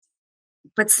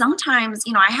but sometimes,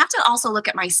 I have to also look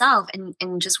at myself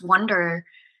and just wonder,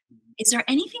 is there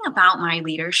anything about my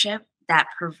leadership that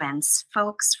prevents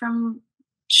folks from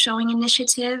showing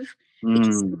initiative?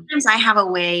 Because Mm. sometimes I have a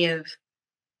way of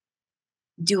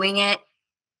doing it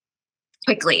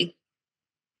quickly,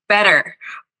 better,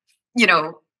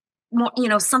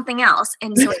 more, something else.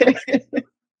 And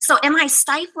so am I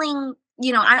stifling,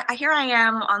 here I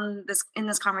am in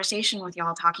this conversation with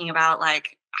y'all talking about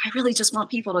like, I really just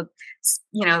want people to,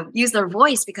 use their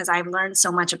voice because I've learned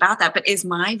so much about that. But is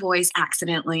my voice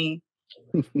accidentally,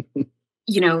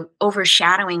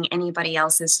 overshadowing anybody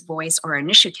else's voice or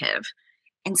initiative?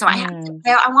 And so I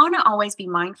want to always be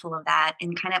mindful of that,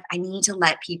 and kind of, I need to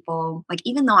let people, like,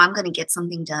 even though I'm going to get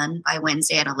something done by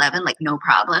Wednesday at 11, like, no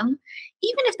problem.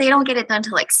 Even if they don't get it done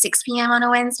till like 6 p.m. on a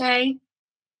Wednesday,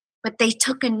 but they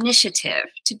took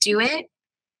initiative to do it,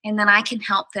 and then I can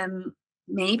help them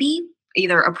maybe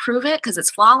either approve it because it's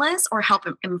flawless, or help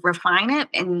them refine it,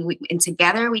 and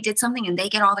together we did something and they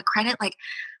get all the credit. Like,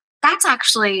 that's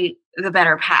actually the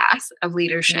better path of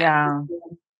leadership. Yeah.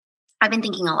 I've been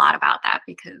thinking a lot about that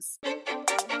because.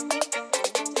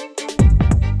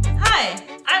 Hi,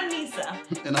 I'm Nisa.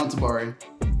 And I'm Tabari.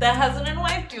 The husband and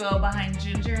wife duo behind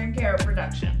Ginger and Carrot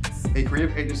Productions. A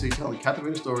creative agency telling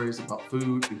captivating stories about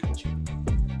food and culture.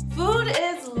 Food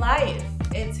is life.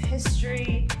 It's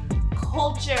history,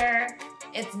 culture,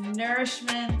 it's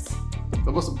nourishment.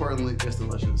 But most importantly, it's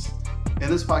delicious. In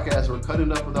this podcast, we're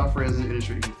cutting up with our friends in the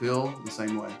industry who feel the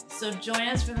same way. So join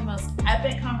us for the most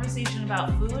epic conversation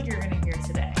about food you're going to hear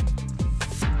today.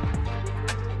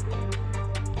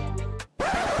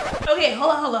 Okay,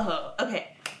 hold on.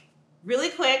 Okay, really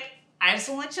quick, I just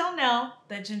want to let y'all know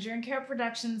that Ginger and Carrot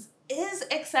Productions is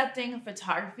accepting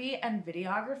photography and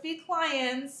videography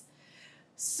clients.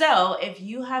 So if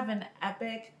you have an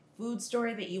epic food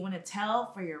story that you want to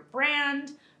tell for your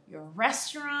brand, your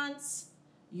restaurants,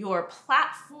 your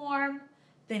platform,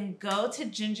 then go to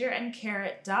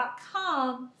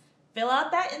gingerandcarrot.com, fill out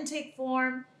that intake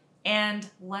form, and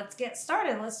let's get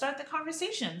started. Let's start the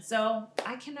conversation. So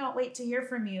I cannot wait to hear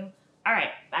from you. All right,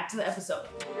 back to the episode.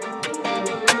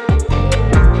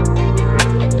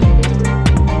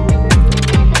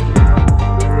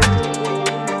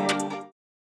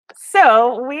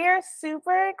 So we are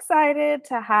super excited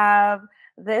to have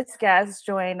this guest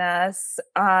join us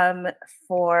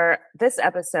for this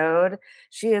episode.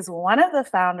 She is one of the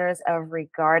founders of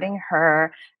Regarding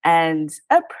Her, and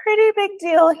a pretty big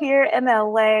deal here in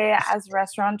LA as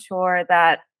Restauranteur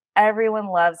that everyone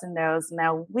loves and knows.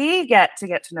 Now we get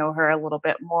to know her a little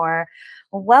bit more.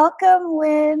 Welcome,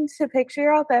 Lien, to Picture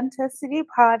Your Authenticity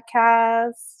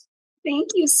podcast. Thank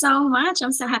you so much.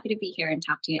 I'm so happy to be here and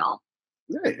talk to y'all.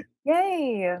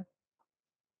 Yay.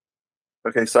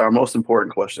 Okay, so our most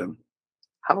important question.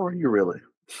 How are you really?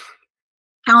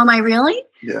 How am I really?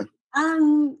 Yeah.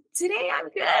 Today I'm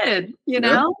good,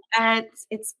 know.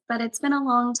 It's been a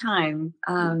long time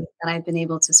that I've been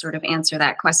able to sort of answer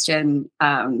that question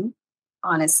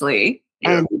honestly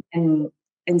and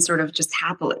sort of just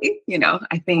happily,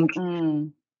 I think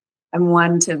I'm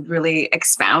one to really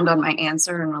expound on my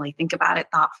answer and really think about it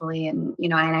thoughtfully. And,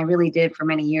 and I really did for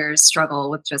many years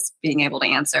struggle with just being able to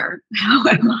answer how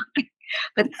am I.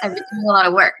 But I've been doing a lot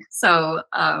of work. So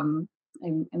I'm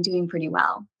doing pretty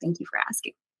well. Thank you for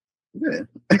asking. Good.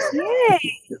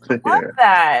 Yay. Love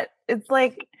that. It's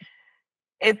like,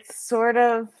 it sort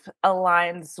of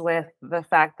aligns with the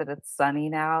fact that it's sunny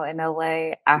now in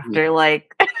LA after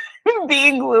like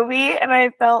being gloomy. And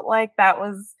I felt like that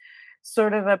was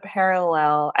sort of a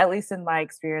parallel, at least in my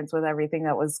experience, with everything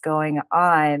that was going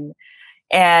on.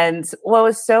 And what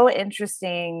was so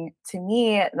interesting to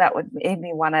me that made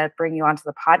me want to bring you onto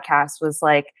the podcast was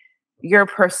like your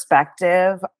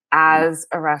perspective as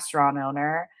a restaurant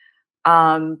owner,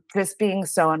 just being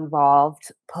so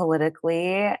involved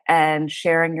politically and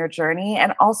sharing your journey,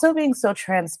 and also being so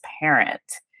transparent.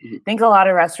 I think a lot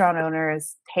of restaurant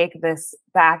owners take this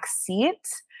back seat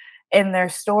in their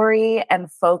story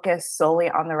and focus solely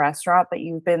on the restaurant, but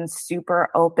you've been super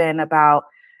open about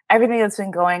everything that's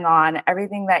been going on,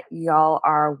 everything that y'all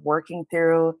are working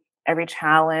through, every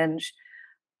challenge.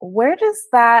 Where does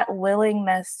that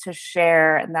willingness to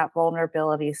share and that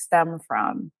vulnerability stem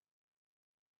from?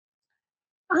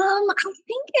 I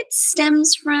think it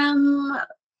stems from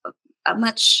a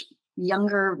much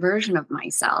younger version of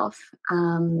myself.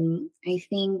 I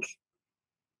think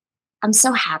I'm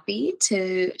so happy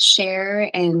to share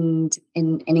and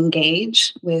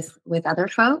engage with other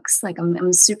folks. Like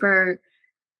I'm super.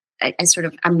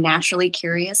 I'm naturally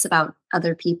curious about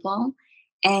other people,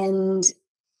 and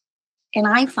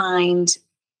I find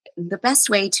the best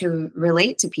way to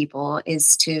relate to people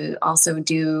is to also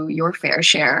do your fair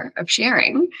share of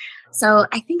sharing. So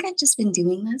I think I've just been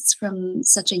doing this from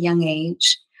such a young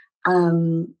age.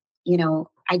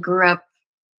 I grew up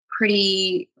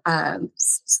pretty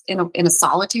in a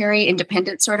solitary,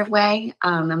 independent sort of way.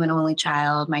 I'm an only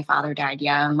child. My father died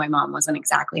young. My mom wasn't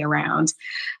exactly around.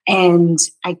 And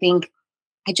I think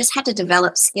I just had to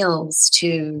develop skills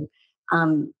to,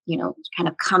 kind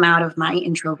of come out of my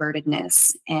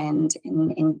introvertedness and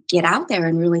get out there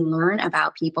and really learn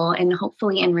about people. And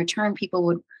hopefully in return, people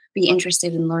would be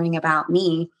interested in learning about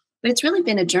me. But it's really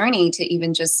been a journey to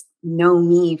even just know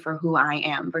me for who I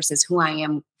am versus who I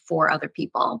am for other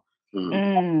people.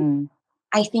 Mm.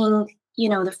 I think,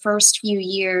 the first few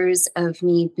years of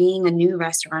me being a new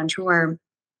restaurateur,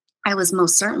 I was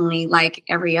most certainly like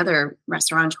every other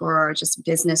restaurateur or just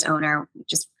business owner,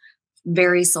 just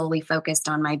very solely focused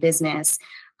on my business,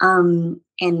 and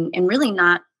really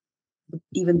not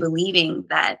even believing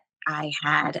that I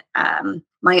had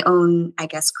my own, I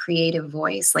guess, creative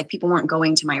voice. Like people weren't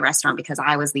going to my restaurant because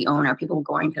I was the owner. People were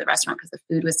going to the restaurant because the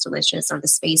food was delicious or the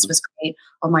space was great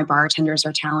or my bartenders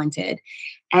are talented.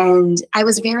 And I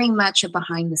was very much a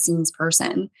behind the scenes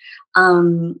person.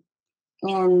 And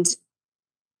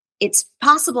it's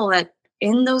possible that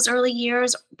in those early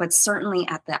years, but certainly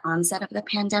at the onset of the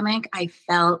pandemic, I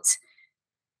felt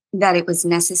that it was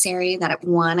necessary that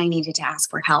one, I needed to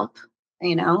ask for help,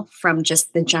 from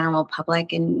just the general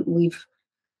public. And we've,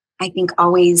 I think,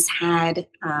 always had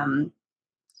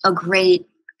a great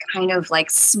kind of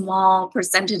like small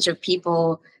percentage of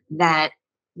people that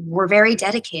were very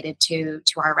dedicated to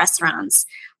our restaurants.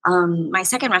 My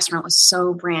second restaurant was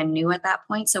so brand new at that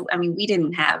point. So, we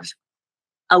didn't have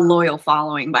a loyal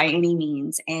following by any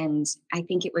means. And I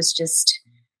think it was just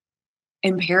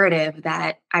imperative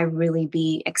that I really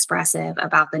be expressive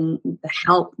about the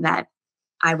help that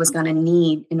I was going to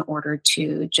need in order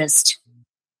to just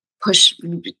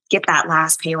get that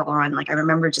last payroll run. Like I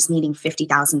remember just needing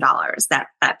 $50,000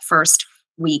 that first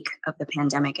week of the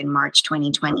pandemic in March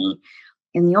 2020.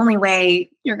 And the only way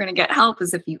you're going to get help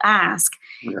is if you ask.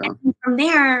 Yeah. And from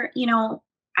there,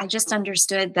 I just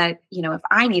understood that, if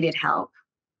I needed help,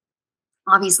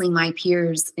 obviously my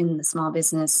peers in the small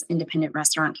business independent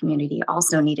restaurant community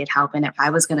also needed help. And if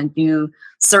I was going to do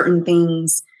certain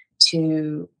things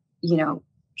to,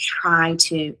 try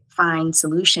to find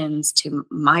solutions to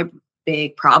my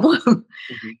big problem,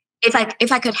 mm-hmm.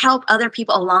 if I could help other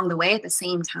people along the way at the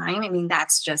same time,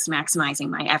 that's just maximizing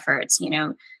my efforts,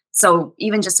 So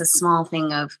even just a small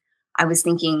thing of, I was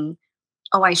thinking,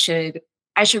 I should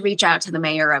reach out to the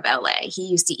mayor of LA. He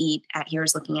used to eat at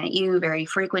Here's Looking at You very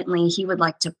frequently. He would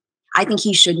like to, I think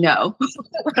he should know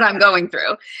what I'm going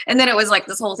through. And then it was like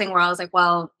this whole thing where I was like,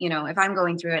 well, if I'm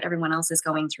going through it, everyone else is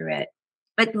going through it.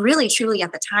 But really, truly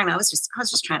at the time, I was just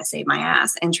trying to save my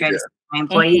ass and try to save my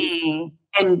employee.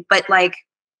 Mm-hmm.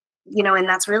 And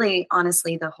that's really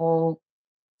honestly the whole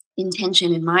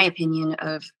intention, in my opinion,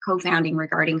 of co-founding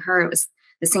regarding her. It was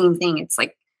the same thing. It's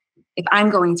like, if I'm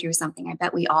going through something, I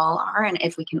bet we all are. And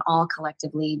if we can all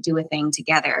collectively do a thing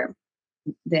together,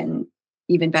 then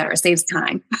even better, it saves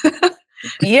time.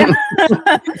 Yeah.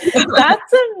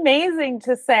 That's amazing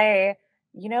to say,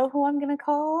 you know who I'm going to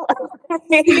call?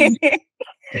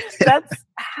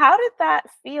 How did that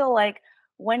feel like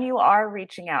when you are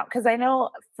reaching out? Because I know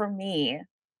for me,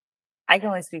 I can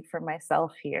only speak for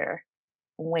myself here,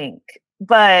 wink,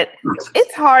 but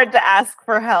it's hard to ask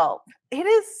for help. It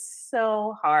is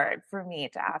so hard for me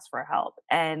to ask for help.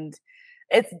 And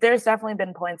there's definitely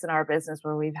been points in our business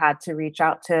where we've had to reach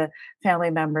out to family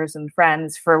members and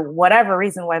friends for whatever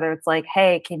reason, whether it's like,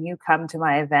 hey, can you come to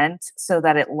my event so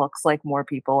that it looks like more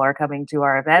people are coming to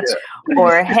our event? Yeah.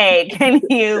 Or, hey, can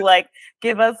you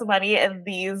give us money in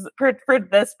these for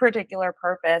this particular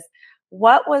purpose?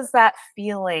 What was that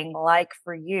feeling like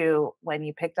for you when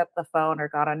you picked up the phone or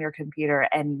got on your computer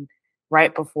and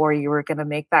right before you were going to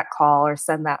make that call or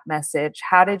send that message?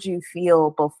 How did you feel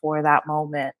before that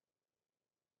moment?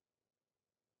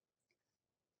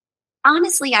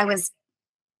 Honestly, I was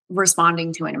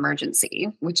responding to an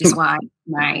emergency, which is why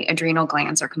my adrenal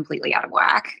glands are completely out of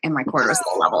whack and my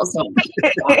cortisol levels don't.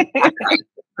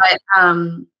 But,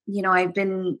 I've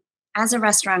been, as a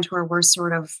restaurateur, we're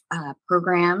sort of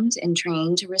programmed and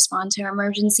trained to respond to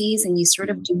emergencies, and you sort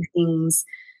of do things,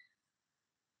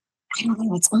 I don't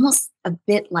know, it's almost a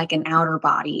bit like an outer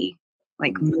body,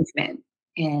 movement.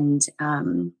 And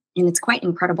it's quite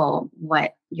incredible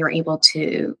what you're able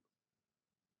to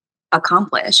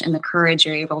accomplish and the courage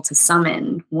you're able to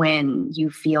summon when you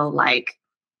feel like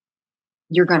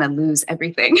you're going to lose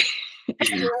everything.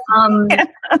 It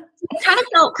kind of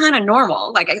felt kind of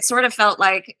normal. Like I sort of felt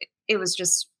like it was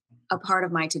just a part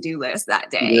of my to-do list that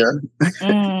day. Yeah.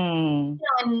 Mm.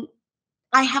 And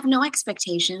I have no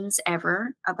expectations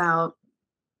ever about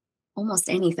almost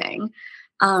anything.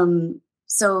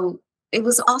 So it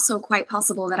was also quite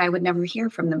possible that I would never hear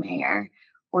from the mayor,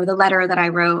 or the letter that I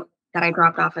wrote that I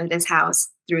dropped off at his house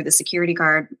through the security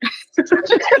guard.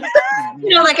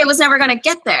 Like it was never going to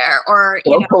get there, or,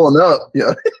 I'm pulling up.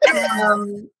 Yeah.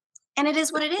 And it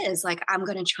is what it is. Like, I'm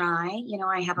going to try,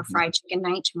 I have a fried chicken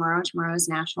night tomorrow. Tomorrow is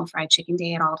National Fried Chicken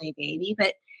Day at All Day Baby.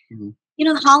 But,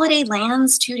 the holiday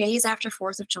lands 2 days after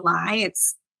 4th of July.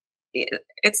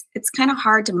 It's kind of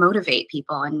hard to motivate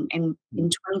people. And in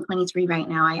 2023 right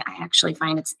now, I actually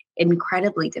find it's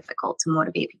incredibly difficult to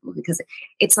motivate people, because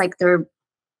it's like they're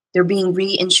being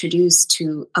reintroduced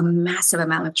to a massive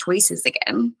amount of choices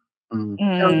again. So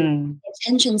the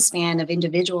attention span of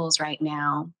individuals right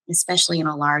now, especially in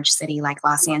a large city like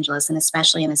Los Angeles, and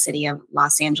especially in a city of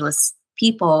Los Angeles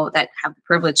people that have the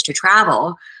privilege to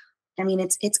travel, I mean,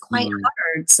 it's quite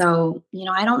hard. So,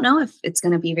 I don't know if it's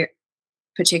going to be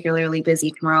particularly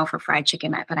busy tomorrow for fried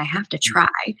chicken night, but I have to try.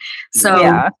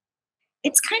 So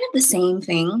it's kind of the same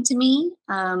thing to me.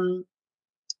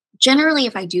 Generally,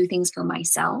 if I do things for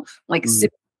myself, like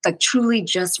truly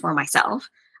just for myself,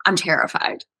 I'm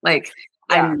terrified. Like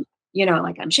I'm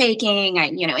shaking,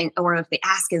 or if the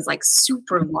ask is like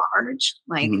super large,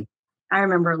 like I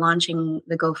remember launching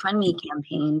the GoFundMe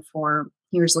campaign for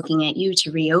Here's Looking at You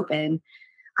to reopen.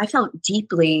 I felt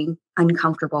deeply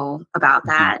uncomfortable about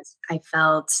that. I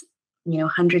felt,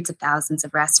 hundreds of thousands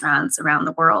of restaurants around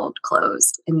the world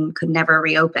closed and could never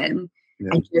reopen.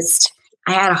 Yeah.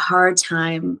 I had a hard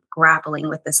time grappling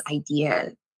with this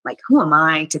idea. Like, who am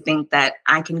I to think that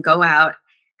I can go out,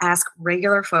 ask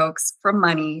regular folks for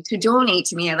money to donate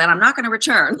to me, and that I'm not going to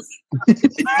return?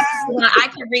 I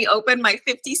can reopen my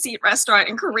 50-seat restaurant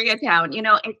in Koreatown.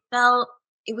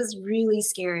 It was really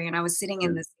scary. And I was sitting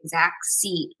in this exact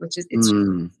seat, which is it's a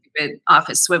stupid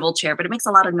office swivel chair, but it makes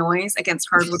a lot of noise against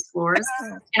hardwood floors.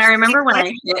 And I remember when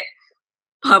I hit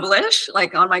publish,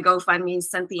 like on my GoFundMe,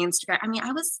 sent the Instagram. I mean,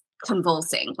 I was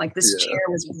convulsing. Like this chair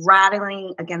was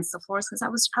rattling against the floors, because I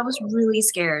was really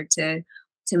scared to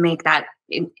make that.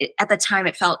 At the time,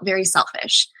 it felt very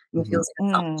selfish. It feels like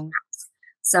a selfish task.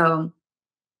 So,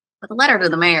 with the letter to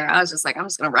the mayor, I was just like, I'm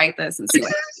just going to write this and see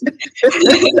what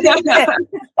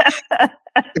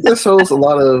It just shows a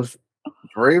lot of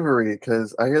bravery,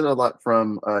 because I hear a lot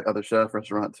from other chef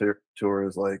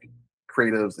restaurateurs, like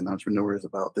creatives and entrepreneurs,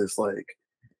 about this like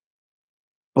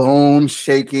bone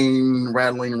shaking,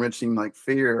 rattling, wrenching, like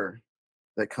fear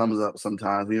that comes up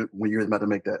sometimes when you're about to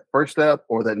make that first step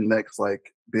or that next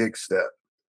like big step.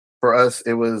 For us,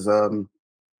 it was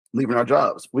leaving our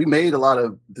jobs. We made a lot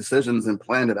of decisions and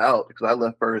planned it out, because I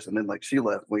left first and then like she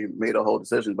left. We made a whole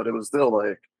decision, but it was still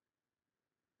like,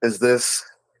 is this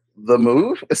the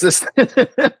move? Is this?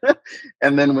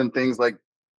 And then when things like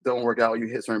don't work out, you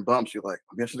hit certain bumps, you're like,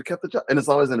 maybe I should have kept the job. And it's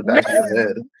always in the back of your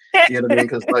head. You know what I mean?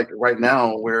 Because like right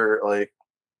now we're like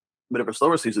a bit of a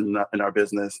slower season in our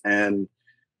business. And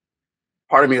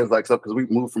part of me is like, so because we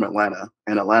moved from Atlanta,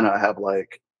 and Atlanta, I have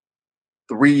like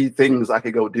 3 things I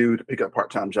could go do to pick up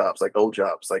part-time jobs, like old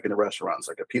jobs, like in the restaurants,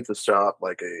 like a pizza shop,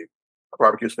 like a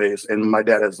barbecue space. And my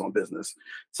dad has his own business.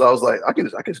 So I was like, I can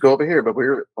just go over here, but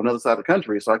we're on the other side of the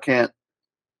country, so I can't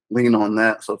lean on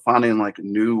that. So finding like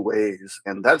new ways,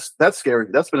 and that's scary.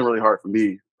 That's been really hard for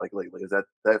me, like lately, is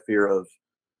that fear of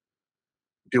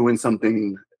doing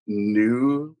something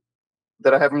new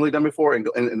that I haven't really done before, and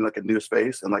in like a new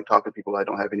space, and like talk to people I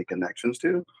don't have any connections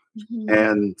to.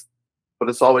 But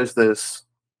it's always this,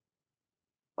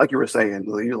 like you were saying,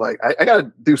 you're like, I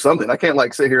gotta do something. I can't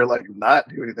like sit here like not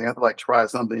do anything. I have to like try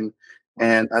something.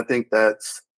 And I think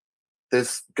that's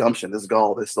this gumption, this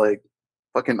gall, this like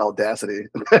fucking audacity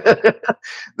that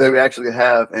we actually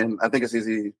have. And I think it's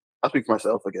easy. I'll speak for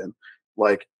myself again.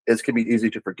 Like it can be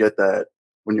easy to forget that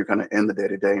when you're kind of in the day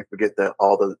to day, and forget that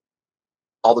all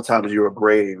the times you were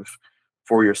brave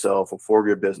for yourself or for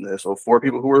your business or for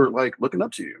people who were like looking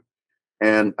up to you.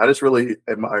 And I just really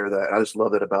admire that. I just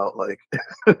love it about like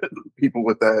people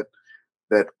with that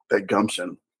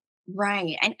gumption.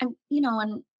 Right. And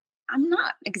and I'm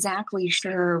not exactly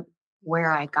sure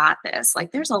where I got this.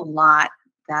 Like there's a lot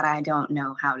that I don't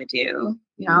know how to do.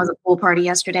 I was at a pool party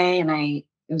yesterday, and it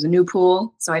was a new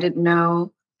pool, so I didn't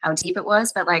know how deep it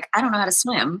was, but like I don't know how to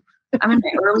swim. I'm in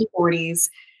my early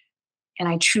 40s, and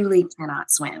I truly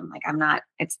cannot swim. Like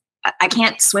I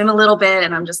can't swim a little bit,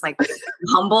 and I'm just like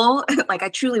humble. Like I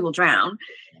truly will drown,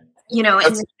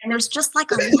 and there's just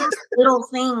like a little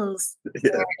things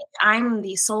where I'm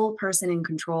the sole person in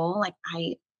control. Like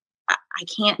I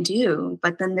can't do,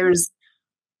 but then there's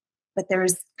but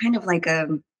there's kind of like a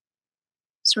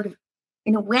sort of,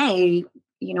 in a way,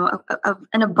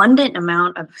 an abundant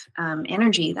amount of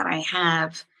energy that I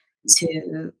have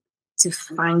to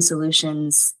find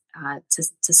solutions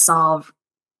to solve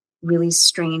really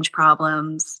strange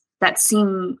problems that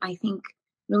seem, I think,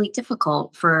 really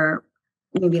difficult for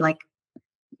maybe like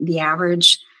the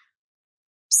average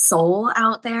soul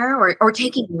out there, or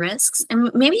taking risks.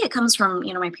 And maybe it comes from,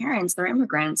 my parents, they're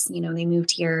immigrants, they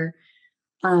moved here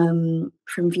from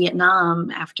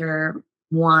Vietnam after,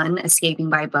 one, escaping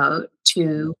by boat,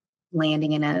 two,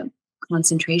 landing in a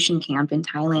concentration camp in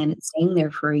Thailand and staying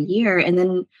there for a year, and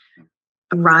then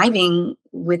arriving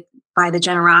by the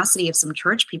generosity of some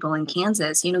church people in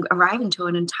Kansas, arriving to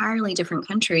an entirely different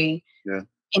country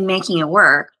and making it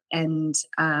work. And,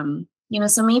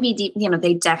 so maybe,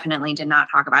 they definitely did not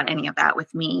talk about any of that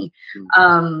with me.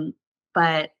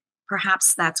 But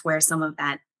perhaps that's where some of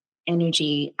that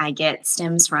energy I get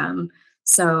stems from.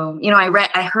 So,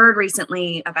 I heard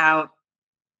recently about,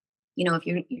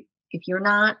 if you're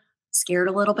not scared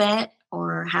a little bit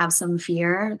or have some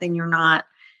fear, then you're not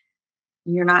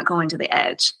going to the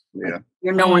edge. Yeah. Like,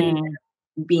 you're nowhere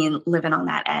near living on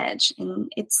that edge.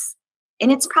 And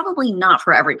it's probably not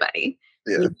for everybody.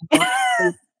 Yeah.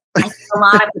 I think a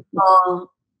lot of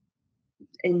people,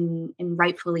 and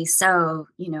rightfully so,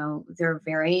 they're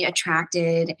very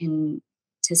attracted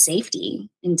to safety,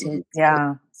 into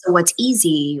so what's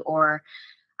easy. Or,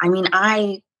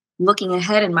 I, looking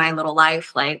ahead in my little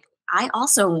life, like, I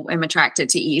also am attracted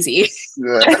to easy.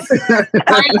 Yeah.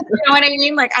 You know what I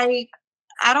mean? Like, I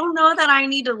don't know that I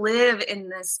need to live in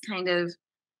this kind of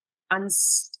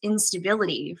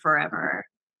instability forever,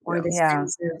 or this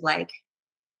sense of like,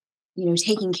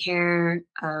 taking care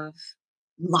of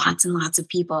lots and lots of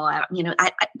people.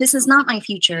 This is not my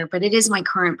future, but it is my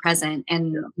current present,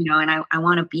 and and I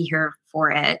want to be here for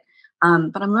it.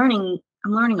 But I'm learning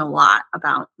a lot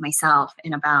about myself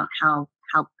and about how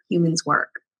humans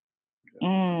work.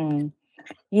 Tavari,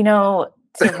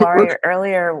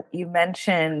 earlier you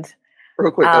mentioned.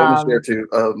 Real quick, I want to share too.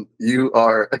 You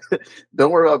are.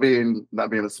 Don't worry about not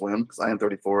being able to swim, because I am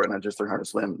 34 and I just learned how to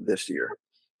swim this year.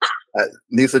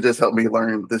 Nisa just helped me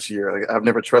learn this year. Like, I've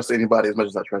never trusted anybody as much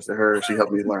as I trusted her. She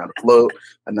helped me learn how to float,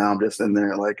 and now I'm just in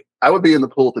there. Like, I would be in the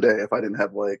pool today if I didn't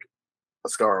have like a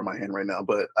scar on my hand right now.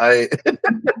 But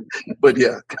but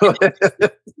yeah. Go ahead.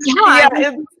 I don't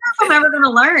know if I'm ever going to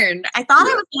learn. I thought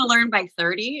I was going to learn by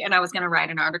 30, and I was going to write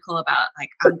an article about like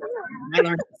I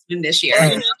learned to swim this year.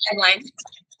 And like,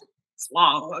 it's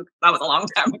long. That was a long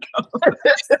time ago.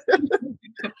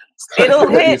 It'll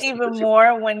hit even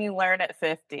more when you learn at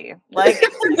 50. Like,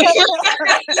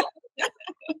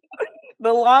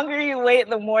 the longer you wait,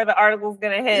 the more the article's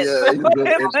gonna hit.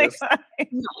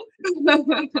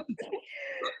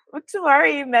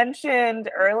 Tavari, you mentioned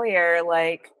earlier,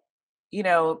 like,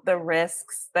 the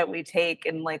risks that we take,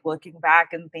 and like looking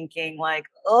back and thinking like,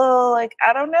 oh, like,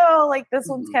 I don't know, like this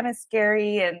one's kind of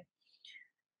scary. And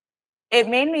it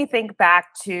made me think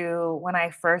back to when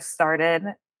I first started,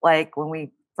 like when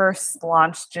we first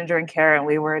launched Ginger and Carrot, and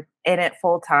we were in it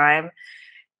full time.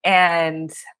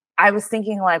 And I was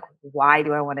thinking like, why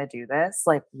do I want to do this?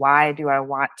 Like, why do I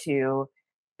want to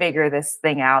figure this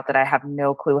thing out that I have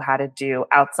no clue how to do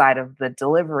outside of the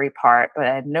delivery part, but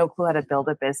I had no clue how to build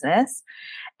a business.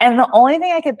 And the only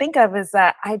thing I could think of is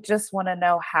that I just want to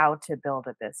know how to build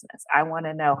a business. I want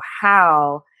to know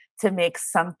how to make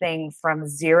something from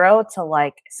zero to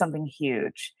like something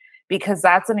huge, because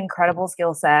that's an incredible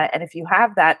skill set. And if you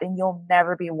have that, then you'll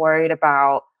never be worried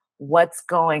about what's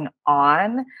going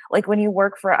on. Like when you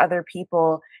work for other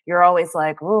people, you're always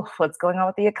like, "Ooh, what's going on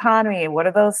with the economy? What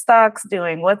are those stocks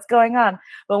doing? What's going on?"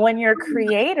 But when you're a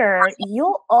creator,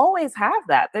 you'll always have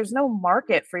that. There's no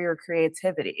market for your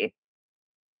creativity.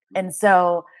 And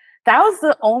so that was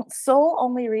the sole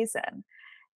only reason.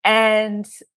 And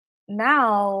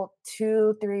now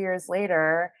 2-3 years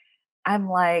later, I'm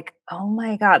like, oh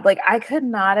my God, like I could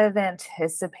not have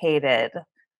anticipated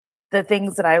the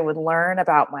things that I would learn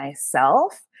about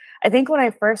myself. I think when I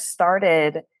first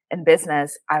started in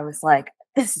business, I was like,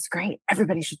 this is great.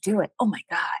 Everybody should do it. Oh my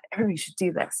God, everybody should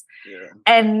do this. Yeah.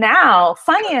 And now,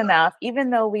 funny enough, even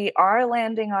though we are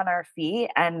landing on our feet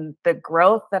and the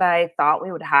growth that I thought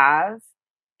we would have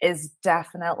is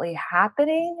definitely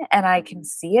happening and I can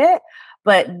see it,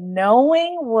 but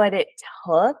knowing what it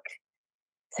took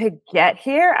to get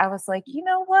here, I was like, you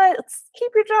know what? Let's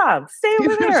keep your job. Stay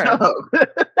over there.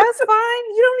 That's fine.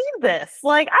 You don't need this.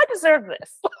 Like, I deserve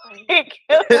this. Like,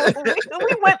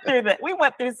 we went through that. We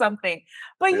went through something,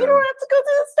 but you don't have to go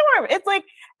through the storm. It's like,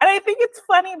 and I think it's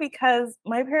funny because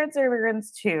my parents are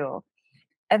immigrants too.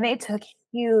 and they took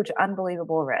huge,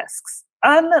 unbelievable risks.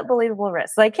 I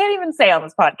can't even say on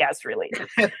this podcast, really.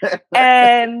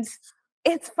 And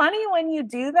it's funny when you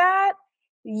do that,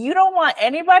 you don't want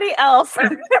anybody else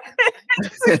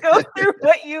to go through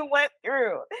what you went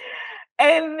through.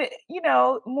 And,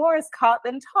 more is caught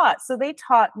than taught. So they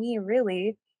taught me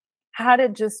really how to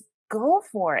just go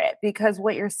for it, because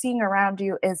what you're seeing around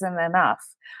you isn't enough.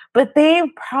 But they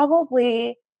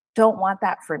probably don't want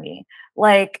that for me.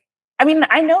 Like, I mean,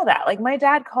 I know that. Like, my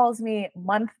dad calls me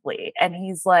monthly and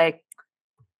he's like,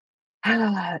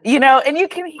 and you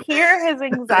can hear his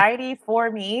anxiety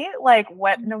for me, like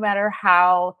no matter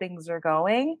how things are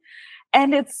going.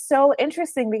 And it's so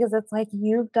interesting because it's like,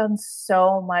 you've done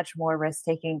so much more risk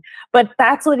taking, but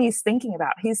that's what he's thinking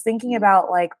about. He's thinking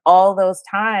about like all those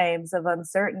times of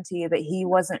uncertainty that he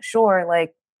wasn't sure,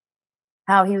 like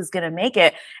how he was going to make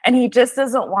it. And he just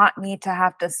doesn't want me to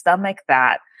have to stomach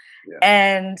that. Yeah.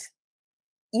 And,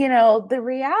 the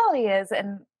reality is,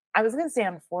 and I was going to say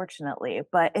unfortunately,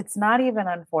 but it's not even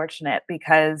unfortunate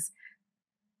because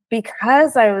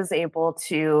I was able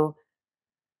to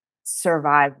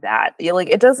survive that. Like,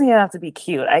 it doesn't even have to be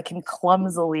cute. I can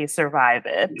clumsily survive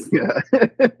it. Yeah.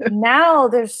 Now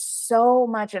there's so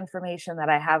much information that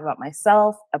I have about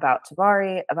myself, about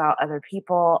Tabari, about other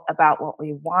people, about what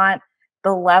we want.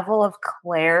 The level of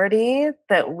clarity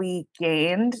that we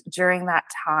gained during that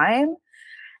time.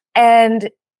 And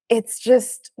it's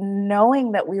just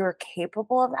knowing that we were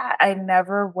capable of that. I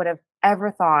never would have ever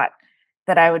thought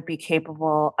that I would be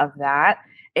capable of that.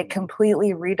 It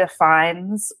completely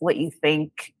redefines what you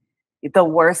think the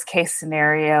worst case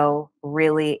scenario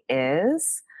really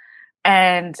is.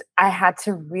 And I had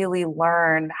to really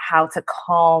learn how to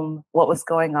calm what was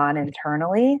going on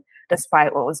internally,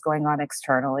 despite what was going on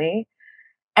externally.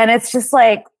 And it's just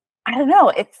like, I don't know,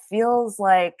 it feels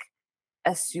like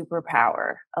a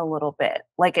superpower a little bit.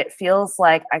 Like, it feels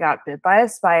like I got bit by a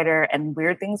spider and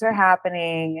weird things are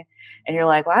happening. And you're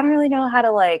like, well, I don't really know how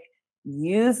to like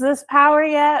use this power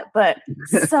yet, but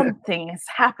something is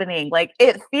happening. Like,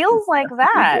 it feels like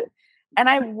that. And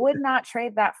I would not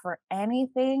trade that for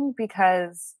anything,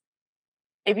 because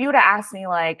if you would have asked me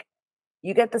like,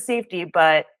 you get the safety,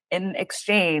 but in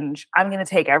exchange, I'm going to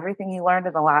take everything you learned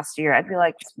in the last year, I'd be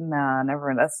like, nah,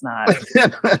 never. That's not.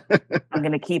 I'm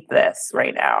going to keep this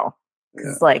right now.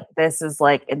 It's like, this is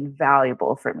like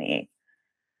invaluable for me.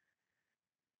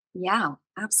 Yeah,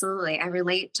 absolutely. I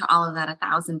relate to all of that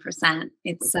 1,000%.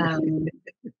 It's, I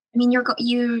mean,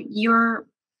 you're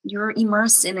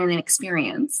immersed in an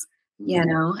experience,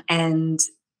 and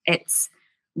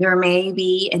there may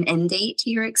be an end date to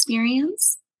your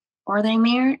experience, or they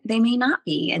may not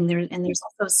be. And there's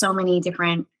also so many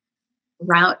different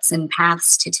routes and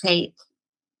paths to take.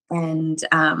 And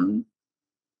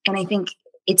I think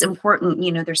it's important,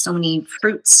 there's so many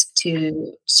fruits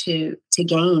to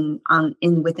gain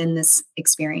within this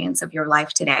experience of your life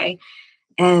today.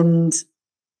 And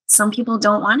some people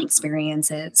don't want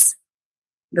experiences.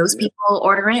 Those people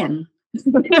order in,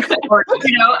 and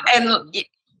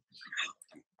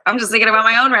I'm just thinking about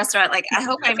my own restaurant. Like, I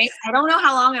don't know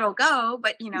how long it'll go,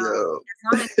 but as long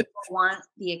as people want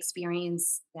the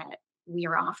experience that we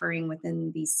are offering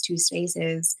within these two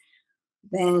spaces,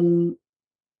 then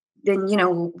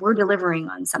we're delivering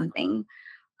on something.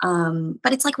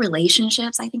 But it's like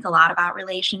relationships. I think a lot about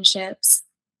relationships.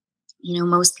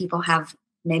 Most people have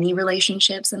many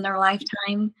relationships in their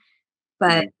lifetime,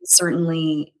 but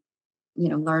certainly,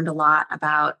 learned a lot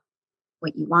about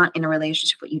what you want in a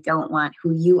relationship, what you don't want,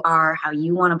 who you are, how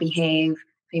you want to behave,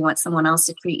 how you want someone else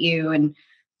to treat you, and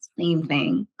same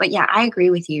thing. But yeah, I agree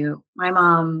with you. My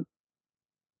mom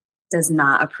does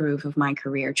not approve of my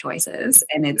career choices,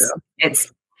 and it's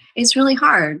really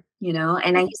hard,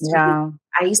 and I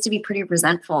used to be pretty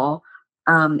resentful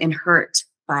and hurt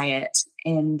by it.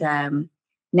 And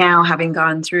now, having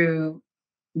gone through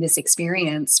this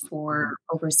experience for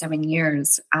over 7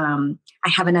 years, I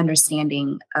have an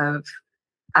understanding of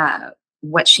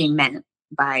what she meant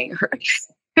by her,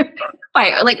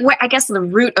 I guess the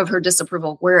root of her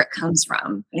disapproval, where it comes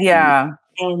from. Yeah.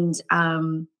 And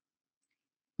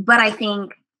but I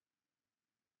think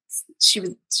she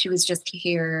was just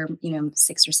here,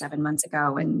 6 or 7 months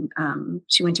ago, and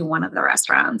she went to one of the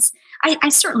restaurants. I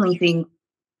certainly think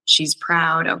she's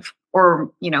proud of,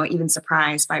 or even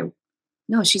surprised by.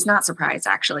 No, she's not surprised,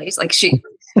 actually. It's like she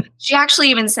actually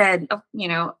even said,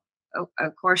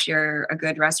 of course you're a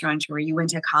good restaurateur. You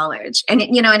went to college, and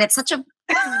and it's such a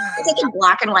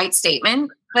black and white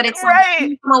statement, but it's right.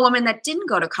 Like from a woman that didn't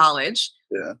go to college.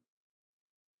 Yeah.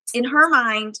 In her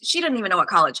mind, she doesn't even know what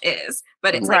college is,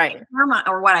 but it's right. like in her mind,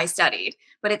 or what I studied,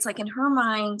 but it's like in her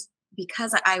mind,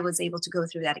 because I was able to go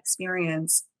through that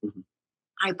experience, Mhm.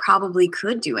 I probably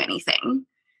could do anything.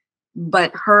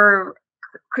 But her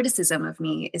criticism of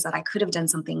me is that I could have done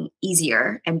something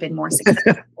easier and been more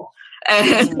successful.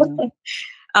 And,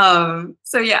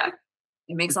 so yeah,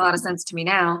 it makes a lot of sense to me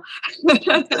now. It's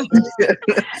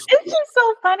just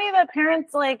so funny that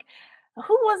parents, like,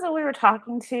 who was it we were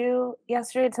talking to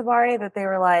yesterday, Tabari, that they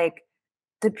were like,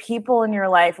 the people in your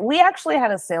life. We actually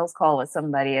had a sales call with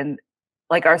somebody, and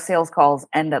like our sales calls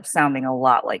end up sounding a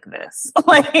lot like this.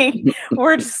 Like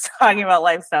we're just talking about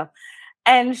life stuff.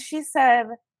 And she said,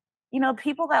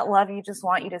 people that love you just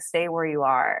want you to stay where you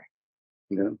are.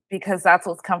 Yeah. Because that's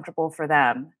what's comfortable for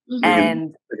them. Mhm.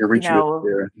 And They can reach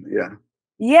you there.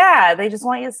 yeah, they just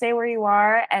want you to stay where you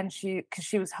are. And she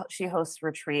hosts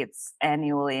retreats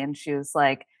annually, and she was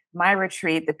like, my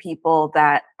retreat, the people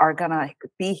that are gonna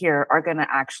be here are gonna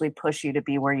actually push you to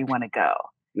be where you want to go.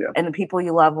 Yeah. And the people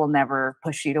you love will never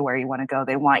push you to where you want to go.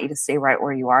 They want you to stay right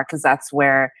where you are, because that's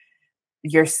where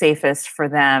you're safest for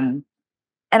them.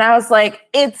 And I was like,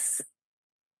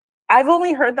 I've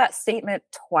only heard that statement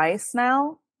twice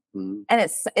now. Mhm. And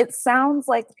it sounds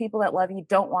like the people that love you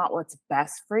don't want what's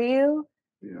best for you.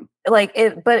 Yeah.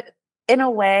 But in a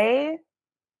way,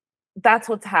 that's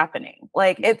what's happening.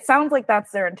 Like, it sounds like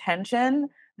that's their intention.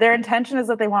 Their intention is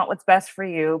that they want what's best for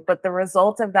you, but the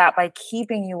result of that, by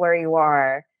keeping you where you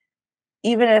are,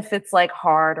 even if it's like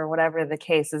hard or whatever the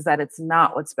case, is that it's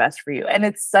not what's best for you. And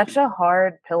it's such a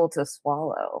hard pill to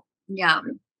swallow. Yeah.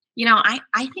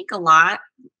 I think a lot,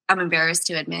 I'm embarrassed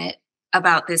to admit,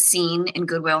 about this scene in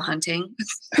Good Will Hunting.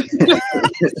 Good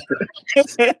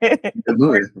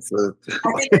movie. I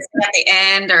think it's at the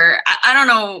end, or I don't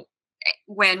know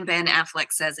when Ben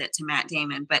Affleck says it to Matt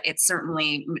Damon, but it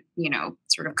certainly,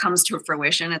 sort of comes to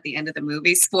fruition at the end of the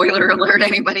movie. Spoiler alert,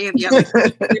 anybody, if you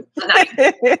haven't.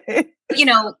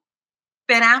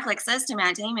 Ben Affleck says to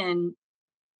Matt Damon,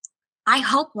 I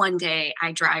hope one day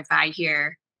I drive by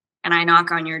here and I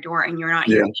knock on your door and you're not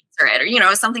here to answer it,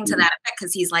 or something to that effect,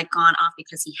 because he's like gone off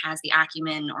because he has the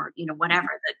acumen, or whatever,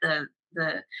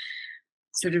 the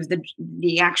sort of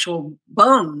the actual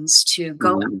bones to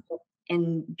go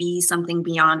and be something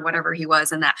beyond whatever he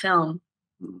was in that film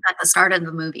at the start of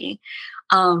the movie.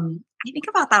 I think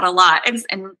about that a lot,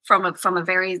 and from a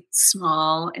very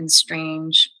small and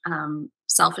strange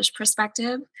selfish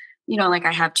perspective. Like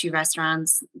I have 2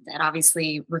 restaurants that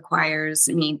obviously requires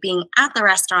me being at the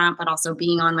restaurant, but also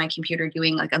being on my computer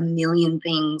doing like a million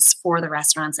things for the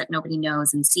restaurants that nobody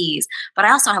knows and sees. But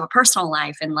I also have a personal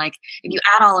life. And like, if you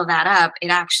add all of that up,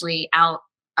 it actually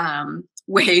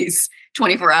outweighs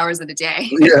 24 hours in a day.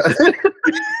 Yeah.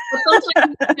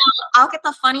 Sometimes, I'll get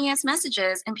the funniest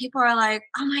messages and people are like,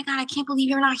 oh my God, I can't believe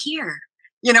you're not here.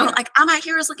 Like I'm out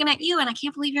here looking at you and I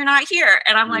can't believe you're not here.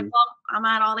 And I'm like, well, I'm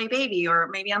at All Day Baby, or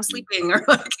maybe I'm sleeping, or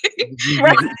like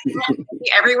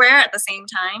everywhere at the same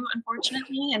time,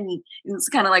 unfortunately. And it's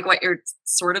kind of like what you're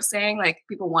sort of saying, like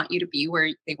people want you to be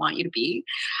where they want you to be.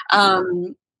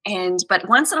 But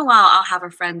once in a while I'll have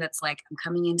a friend that's like, I'm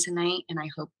coming in tonight and I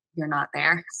hope you're not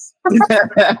there.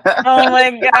 Oh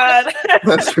my God.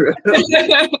 That's true.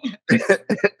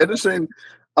 Interesting.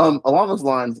 Along those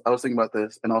lines, I was thinking about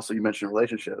this, and also you mentioned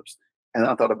relationships, and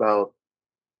I thought about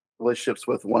relationships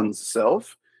with one's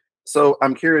self. So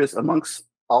I'm curious, amongst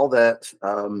all that,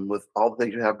 with all the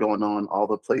things you have going on, all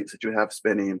the plates that you have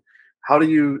spinning, how do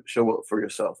you show up for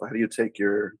yourself? How do you take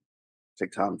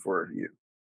time for you?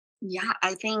 Yeah,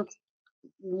 I think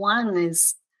one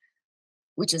is,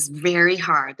 which is very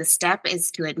hard, the step is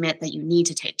to admit that you need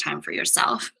to take time for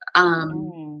yourself.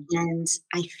 And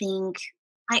I think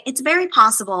it's very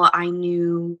possible I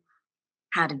knew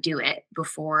how to do it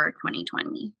before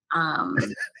 2020.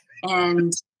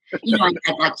 And, I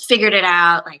had like figured it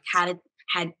out, like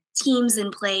had teams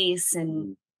in place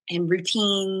and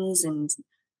routines and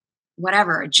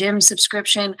whatever, a gym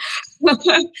subscription.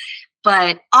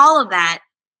 But all of that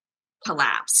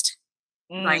collapsed,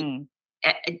 like,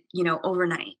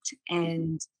 overnight.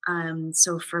 And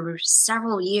so for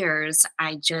several years,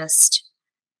 I just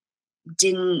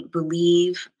didn't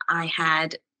believe I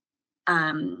had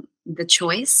the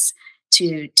choice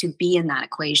to be in that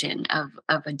equation of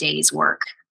a day's work.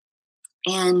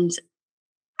 And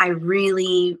I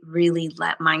really, really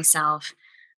let myself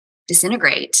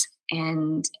disintegrate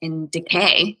and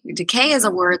decay. Decay is a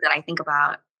word that I think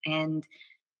about. And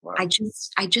Wow. I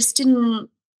just didn't,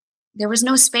 there was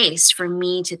no space for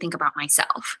me to think about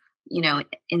myself,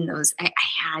 in those. I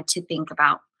had to think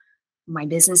about my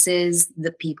businesses,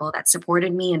 the people that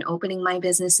supported me in opening my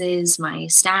businesses, my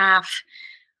staff.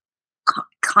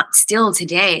 Still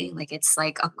today, like it's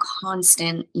like a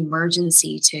constant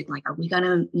emergency to like, are we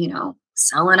gonna,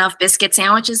 sell enough biscuit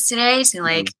sandwiches today to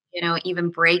like, Mhm. you know, even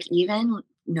break even?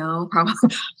 No,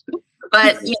 probably.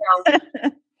 But, you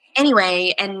know,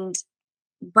 anyway,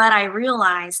 but I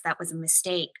realized that was a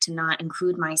mistake to not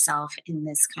include myself in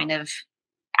this kind of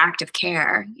act of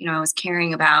care. You know, I was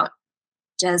caring about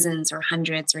dozens or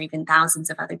hundreds or even thousands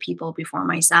of other people before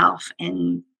myself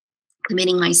and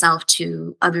committing myself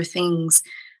to other things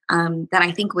that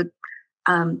I think would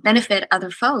benefit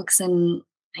other folks. And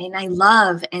I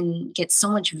love and get so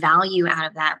much value out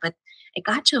of that. But it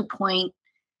got to a point,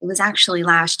 it was actually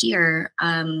last year.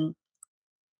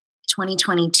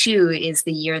 2022 is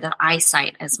the year that I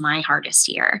cite as my hardest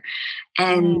year.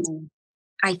 And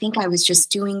I think I was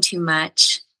just doing too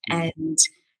much. And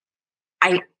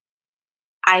I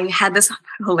I had this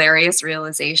hilarious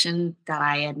realization that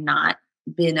I had not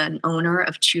been an owner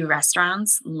of 2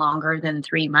 restaurants longer than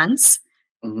 3 months.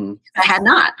 Mhm. I had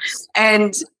not.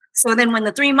 And so then when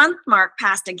the 3-month mark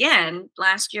passed again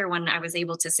last year, when I was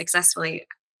able to successfully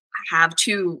have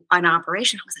 2 on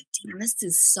operation, I was like, damn, this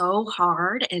is so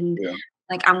hard. And Yeah.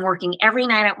 like I'm working every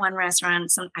night at one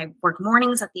restaurant. Some I work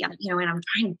mornings at the other, you know, and I'm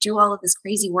trying to do all of this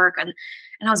crazy work. And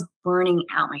I was burning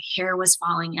out. My hair was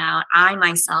falling out. I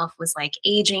myself was like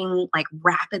aging like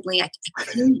rapidly. I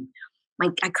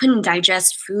couldn't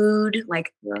digest food.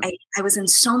 Like Yeah. I was in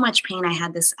so much pain. I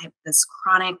had this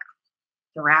chronic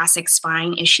thoracic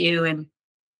spine issue, and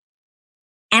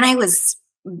I was,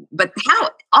 but how,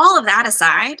 all of that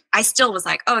aside, I still was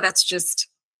like, oh, that's just,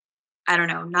 I don't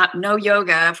know, not no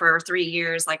yoga for 3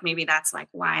 years. Like maybe that's like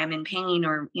why I'm in pain,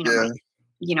 or, you know,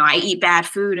 Yeah. I eat bad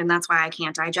food and that's why I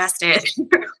can't digest it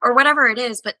or whatever it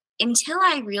is. But until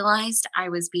I realized I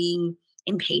was being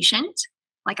impatient,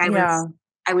 like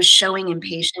I was showing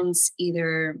impatience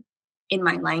either in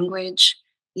my language,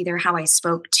 either how I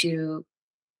spoke to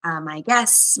my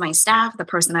guests, my staff, the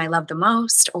person I love the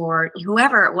most, or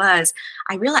whoever it was,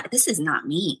 I realized this is not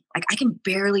me. Like I can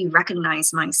barely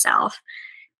recognize myself.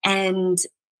 And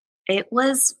it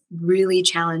was really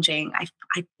challenging. I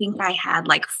think I had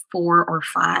like 4 or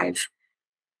 5.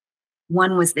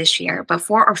 One was this year, but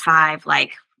 4 or 5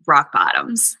 like rock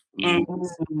bottoms. And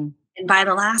Mhm. by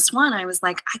the last one, I was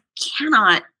like, I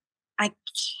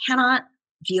cannot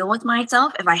deal with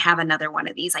myself if I have another one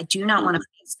of these. I do not want to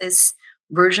face this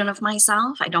version of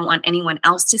myself. I don't want anyone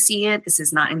else to see it. This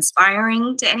is not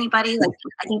inspiring to anybody. Like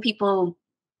I think people,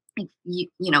 like, you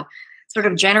know, sort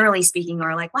of generally speaking,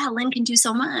 are like, wow, Lynn can do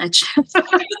so much.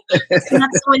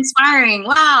 That's so inspiring.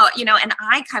 Wow. You know, and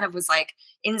I kind of was like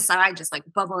inside, just like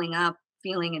bubbling up,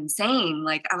 feeling insane.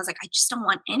 Like I was like, I just don't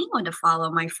want anyone to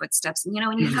follow my footsteps. And, you know,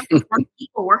 when you have some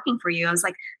people working for you, I was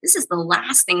like, this is the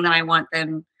last thing that I want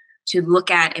them to look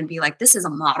at and be like, this is a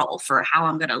model for how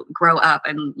I'm going to grow up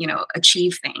and, you know,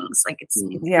 achieve things. Like it's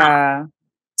not. Yeah.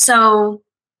 So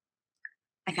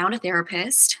I found a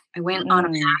therapist. I went on a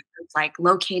path Mm. of like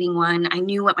locating one. I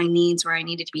knew what my needs were. I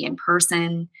needed to be in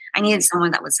person. I needed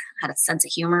someone that had a sense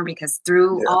of humor, because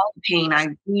through Yeah. all the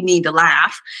pain, we need to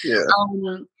laugh. Yeah.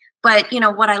 But you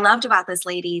know what I loved about this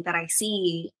lady that I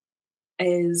see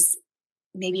is,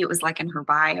 maybe it was like in her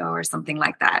bio or something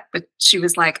like that, but she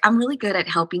was like, I'm really good at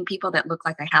helping people that look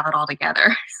like they have it all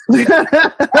together.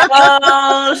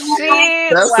 Oh,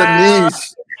 shit. That's Wow. a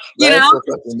niche. You That's know? a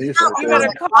fucking niche You You right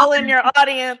better there. call in your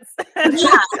audience. Yeah,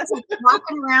 I was like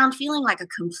walking around feeling like a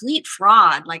complete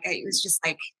fraud. Like it was just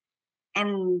like,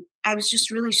 and I was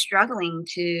just really struggling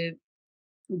to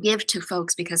give to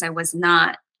folks because I was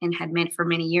not, and had meant for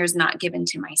many years, not given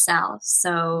to myself.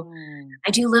 So I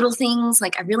do little things.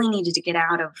 Like I really needed to get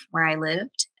out of where I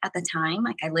lived at the time.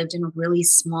 Like I lived in a really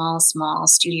small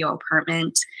studio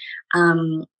apartment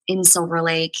in Silver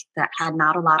Lake that had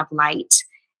not a lot of light.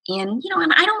 And, you know,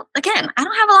 and I don't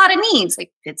have a lot of needs.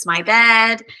 Like it's my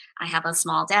bed. I have a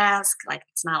small desk. Like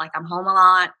it's not like I'm home a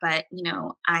lot, but, you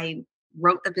know, I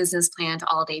wrote the business plan to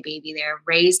All Day Baby there,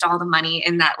 raised all the money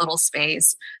in that little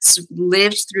space,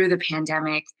 lived through the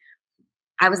pandemic.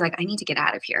 I was like, I need to get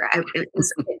out of here. I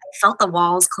felt the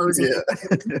walls closing.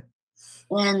 Yeah.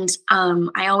 And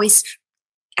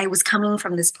I was coming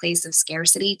from this place of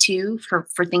scarcity too,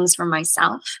 for things for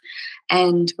myself,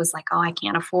 and was like, oh, I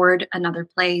can't afford another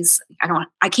place.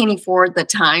 I can't afford the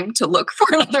time to look for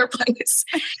another place.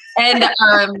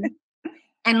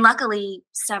 And luckily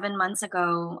 7 months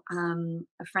ago,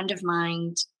 a friend of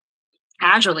mine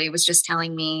casually was just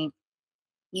telling me,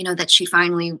 you know, that she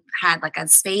finally had like a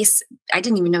space. I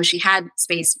didn't even know she had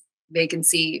space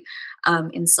vacancy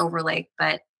in Silver Lake,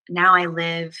 but now I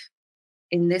live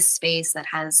in this space that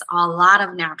has a lot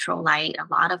of natural light,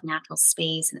 a lot of natural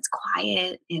space, and it's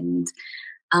quiet, and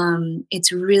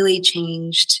it's really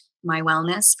changed my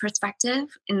wellness perspective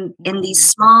in these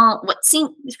small,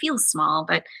 it feels small,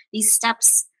 but these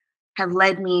steps have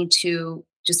led me to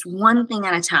just one thing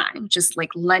at a time, just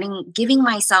like giving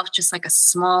myself just like a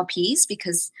small piece,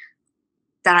 because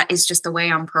that is just the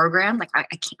way I'm programmed. Like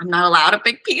I'm not allowed a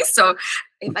big piece. So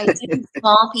if I do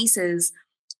small pieces,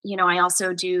 I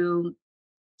also do,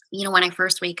 when I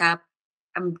first wake up,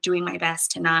 I'm doing my best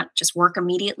to not just work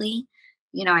immediately.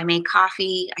 I make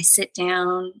coffee, I sit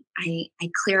down, I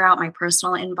clear out my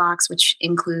personal inbox, which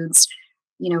includes,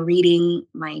 reading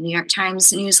my New York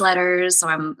Times newsletters. So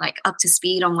I'm like up to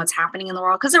speed on what's happening in the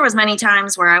world. Cause there was many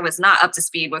times where I was not up to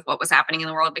speed with what was happening in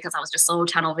the world because I was just so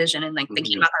tunnel vision and like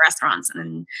thinking about the restaurants.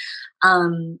 And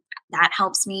that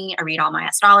helps me. I read all my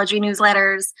astrology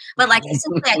newsletters, but like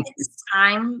simply I take this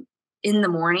time in the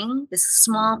morning, this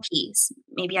small piece.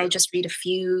 Maybe I just read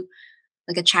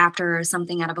like a chapter or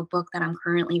something out of a book that I'm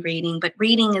currently reading, but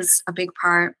reading is a big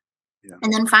part. Yeah.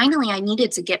 And then finally I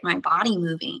needed to get my body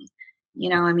moving.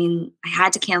 I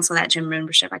had to cancel that gym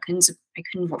membership. I couldn't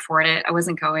afford it. I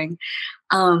wasn't going.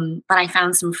 But I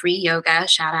found some free yoga,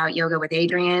 shout out Yoga with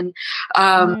Adrienne.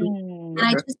 And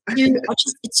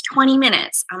it's 20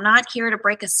 minutes. I'm not here to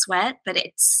break a sweat, but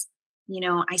it's,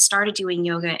 I started doing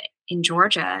yoga in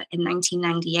Georgia in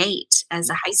 1998 as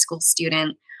a high school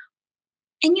student.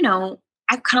 And,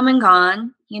 I've come and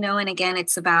gone, and again,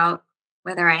 it's about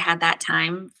whether I had that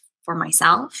time for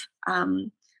myself.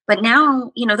 But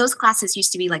now, those classes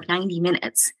used to be like 90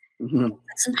 minutes. Mm-hmm.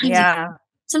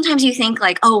 Sometimes you think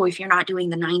like, oh, if you're not doing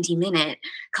the 90-minute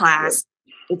class,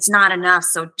 it's not enough.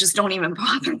 So just don't even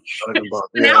bother.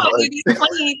 Now I do these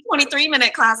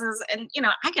 23-minute classes and,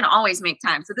 I can always make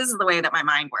time. So this is the way that my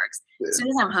mind works. Yeah. As soon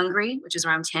as I'm hungry, which is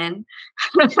around 10,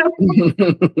 I'm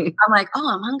like, oh,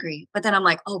 I'm hungry. But then I'm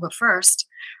like, oh, but first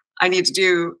I need to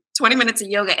do 20 minutes of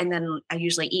yoga. And then I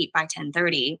usually eat by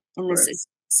 10:30. And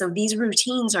so these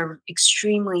routines are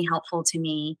extremely helpful to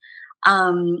me.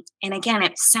 And again,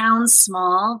 it sounds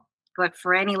small, but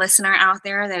for any listener out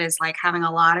there that is like having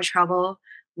a lot of trouble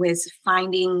with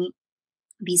finding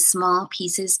these small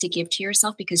pieces to give to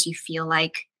yourself because you feel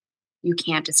like you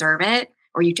can't deserve it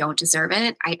or you don't deserve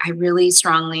it, I really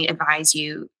strongly advise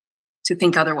you to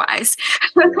think otherwise.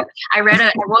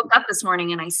 I woke up this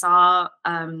morning and I saw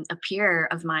a peer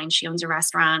of mine. She owns a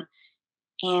restaurant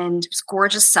and this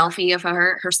gorgeous selfie of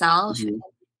herself. Mm-hmm.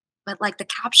 But like the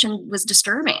caption was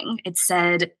disturbing. It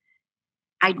said,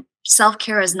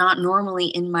 self-care is not normally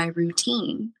in my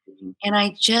routine. Mm-hmm. And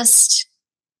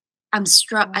I'm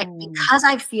struck because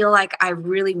I feel like I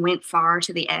really went far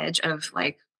to the edge of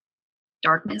like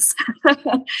darkness.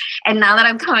 And now that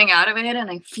I'm coming out of it and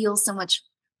I feel so much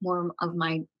more of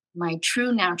my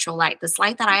true natural light, this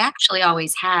light that I actually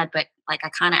always had, but like I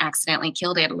kind of accidentally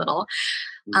killed it a little.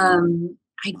 Mm-hmm.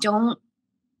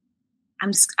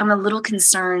 I'm a little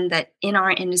concerned that in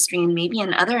our industry and maybe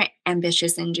in other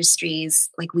ambitious industries,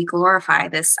 like we glorify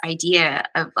this idea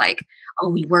of like, oh,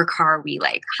 we work hard, we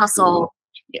like hustle.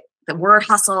 Mm-hmm. The word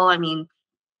hustle, I mean,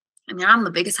 I'm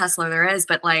the biggest hustler there is,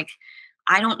 but like,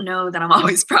 I don't know that I'm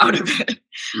always proud of it.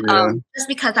 Yeah. Just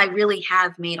because I really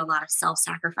have made a lot of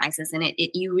self-sacrifices and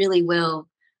you really will,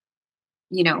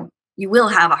 you will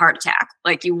have a heart attack.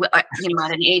 Like you at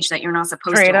an age that you're not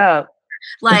supposed to. Straight up.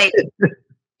 Like,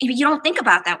 you don't think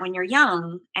about that when you're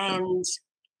young and,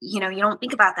 you don't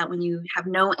think about that when you have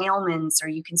no ailments or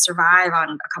you can survive on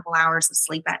a couple hours of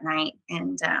sleep at night.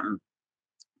 And,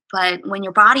 but when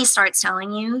your body starts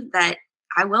telling you that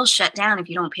I will shut down if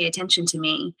you don't pay attention to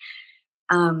me,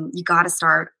 you got to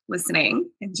start listening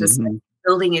and just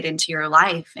building it into your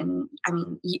life. And I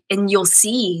mean, and you'll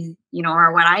see,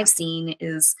 or what I've seen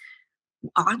is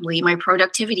oddly, my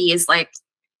productivity is like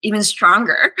even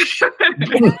stronger. That's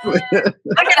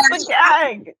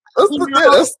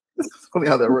funny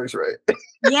how that works, right?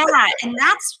 Yeah. And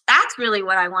that's really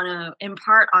what I want to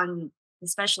impart on,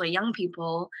 especially young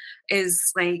people,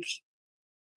 is like,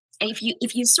 if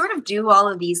you sort of do all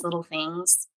of these little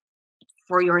things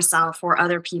for yourself or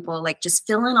other people, like just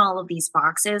fill in all of these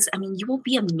boxes, I mean, you will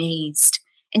be amazed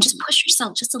and just push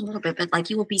yourself just a little bit, but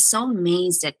like you will be so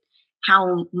amazed at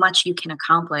how much you can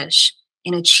accomplish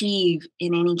and achieve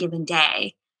in any given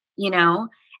day,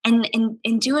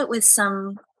 and do it with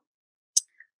some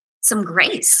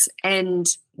grace and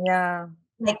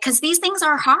because these things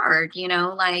are hard,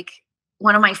 like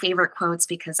one of my favorite quotes,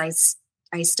 because I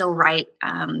still write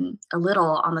a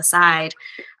little on the side,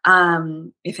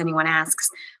 if anyone asks,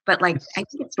 but like, I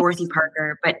think it's Dorothy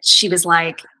Parker, but she was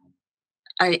like,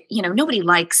 nobody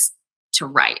likes to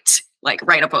write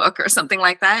a book or something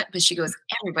like that. But she goes,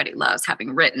 everybody loves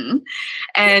having written.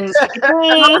 And, because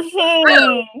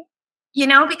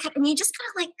and you just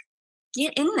gotta like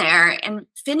get in there and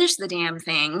finish the damn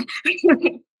thing.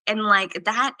 And like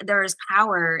that, there is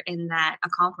power in that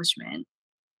accomplishment.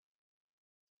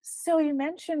 So you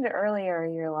mentioned earlier,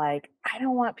 you're like, I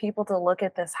don't want people to look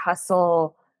at this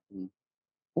hustle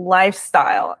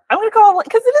lifestyle. I want to call it,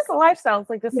 because it is a lifestyle. It's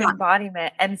like this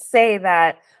embodiment, and say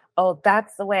that, oh,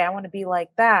 that's the way I want to be, like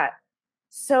that.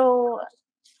 So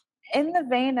in the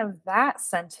vein of that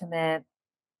sentiment,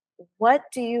 what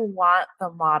do you want the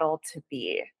model to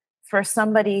be for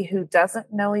somebody who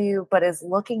doesn't know you, but is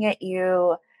looking at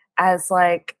you as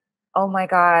like, oh my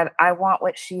God, I want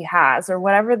what she has, or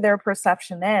whatever their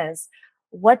perception is?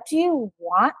 What do you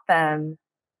want them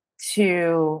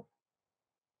to,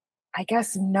 I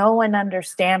guess, know and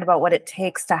understand about what it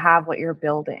takes to have what you're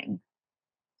building?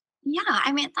 Yeah,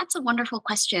 I mean, that's a wonderful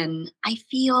question. I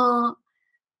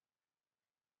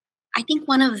think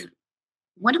one of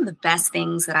the best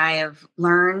things that I have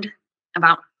learned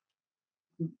about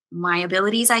my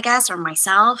abilities, I guess, or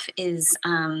myself, is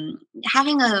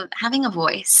having a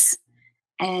voice,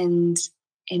 and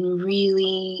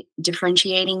really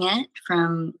differentiating it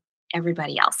from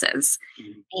everybody else's.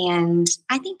 And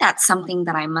I think that's something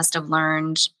that I must have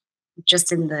learned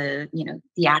just in the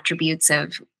attributes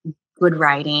of good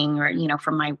writing, or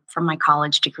from my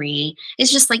college degree.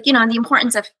 It's just like, the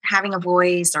importance of having a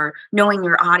voice, or knowing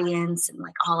your audience, and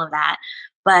like all of that.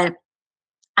 But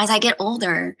as I get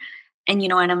older,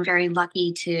 and I'm very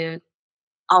lucky to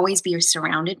always be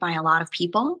surrounded by a lot of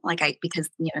people, because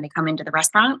they come into the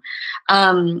restaurant,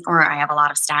 or I have a lot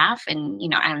of staff, and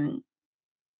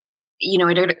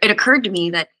it occurred to me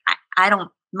that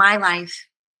my life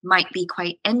might be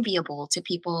quite enviable to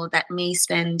people that may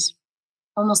spend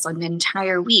almost an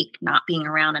entire week not being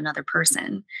around another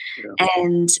person. Yeah.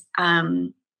 And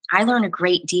I learn a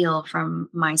great deal from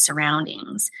my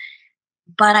surroundings.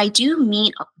 But I do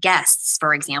meet guests,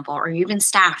 for example, or even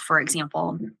staff, for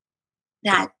example,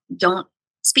 that don't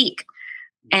speak,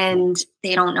 and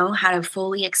they don't know how to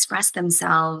fully express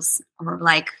themselves, or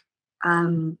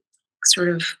sort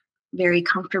of very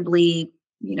comfortably,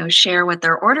 share what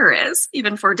their order is,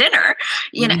 even for dinner,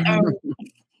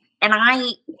 and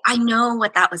I know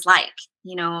what that was like.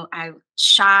 I'm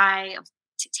shy,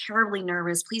 terribly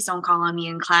nervous. Please don't call on me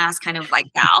in class, kind of like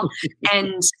Val.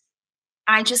 And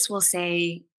I just will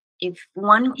say, if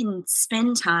one can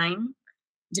spend time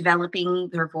developing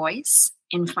their voice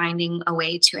and finding a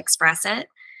way to express it,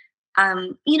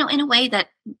 in a way that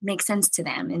makes sense to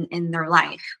them in their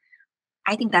life,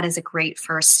 I think that is a great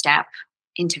first step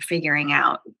into figuring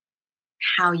out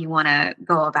how you want to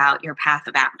go about your path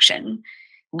of action.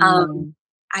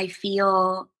 I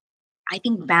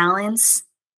think balance,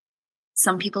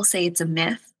 some people say it's a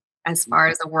myth as far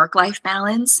as a work-life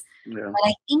balance, but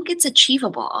I think it's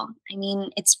achievable. I mean,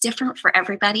 it's different for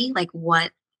everybody, like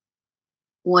what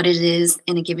it is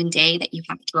in a given day that you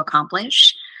have to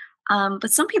accomplish.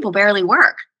 But some people barely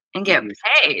work and get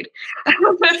paid.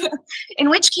 In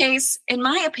which case, in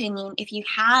my opinion, if you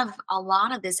have a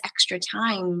lot of this extra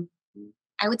time,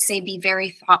 I would say be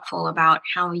very thoughtful about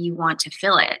how you want to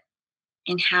fill it,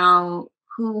 and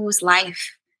whose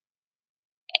life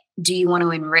do you want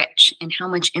to enrich, and how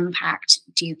much impact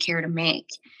do you care to make?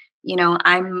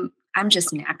 I'm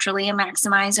just naturally a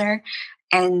maximizer,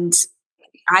 and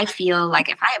I feel like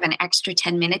if I have an extra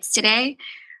 10 minutes today,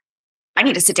 I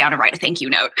need to sit down and write a thank you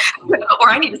note, or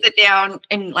I need to sit down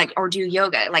and or do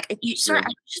yoga. You just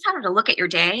have to look at your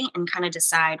day and kind of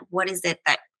decide what is it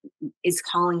that is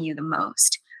calling you the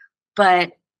most.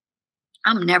 But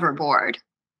I'm never bored.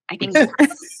 I think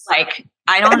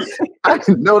I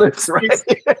noticed, right?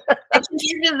 It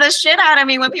confuses the shit out of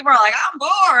me when people are like, I'm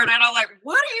bored. And I'm like,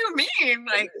 what do you mean?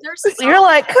 You're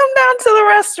like, come down to the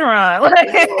restaurant.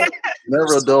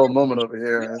 Never a dull moment over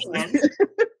here.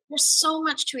 There's so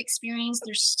much to experience.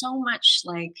 There's so much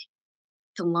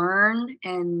to learn.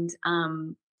 And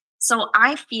so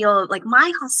I feel like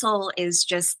my hustle is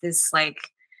just this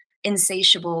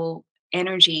insatiable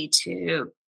energy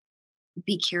to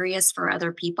be curious for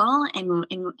other people, and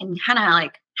kind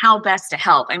of how best to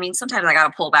help. I mean, sometimes I got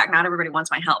to pull back. Not everybody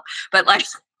wants my help, but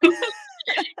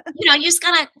you just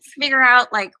got to figure out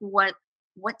what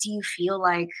do you feel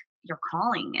like your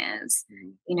calling is?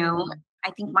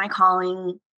 I think my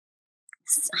calling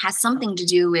has something to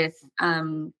do with,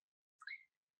 I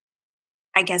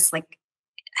guess,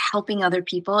 helping other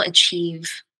people achieve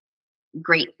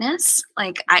greatness.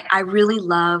 I really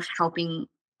love helping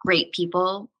great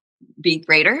people be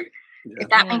greater, if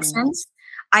that makes sense.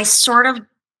 I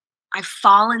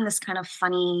fall in this kind of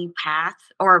funny path,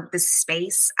 or this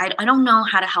space. I don't know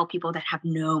how to help people that have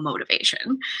no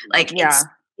motivation.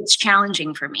 it's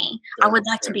challenging for me. I would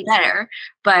like to be better,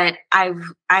 but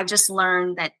I've just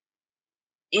learned that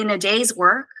in a day's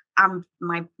work,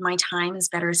 my time is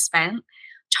better spent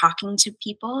talking to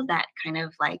people that kind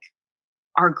of like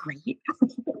are great.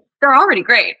 They're already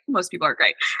great. Most people are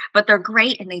great, but they're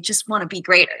great and they just want to be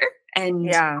greater.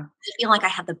 And I feel like I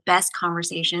have the best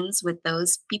conversations with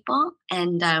those people.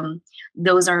 And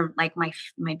those are like my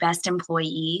best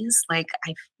employees. Like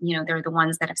they're the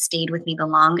ones that have stayed with me the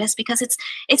longest, because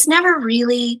it's never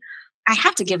really, I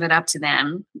have to give it up to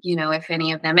them. If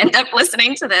any of them end up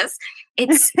listening to this,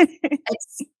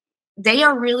 they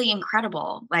are really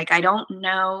incredible. Like, I don't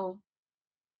know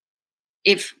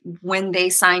if when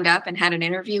they signed up and had an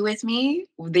interview with me,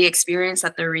 the experience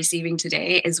that they're receiving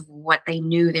today is what they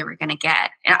knew they were going to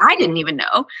get. And I didn't even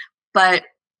know, but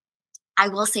I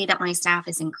will say that my staff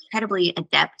is incredibly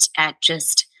adept at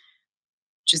just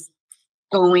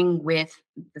going with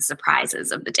the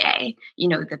surprises of the day,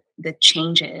 the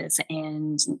changes,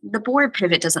 and the board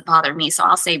pivot doesn't bother me. So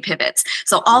I'll say pivots.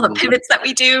 So all the pivots that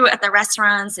we do at the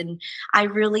restaurants, and I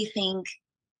really think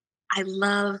I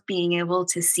love being able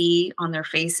to see on their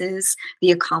faces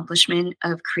the accomplishment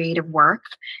of creative work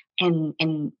and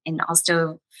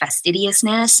also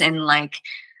fastidiousness. And like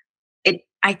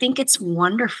I think it's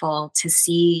wonderful to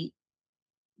see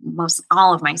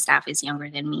all of my staff is younger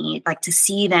than me, like to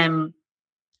see them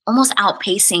almost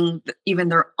outpacing even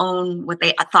their own, what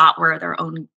they thought were their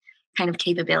own kind of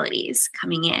capabilities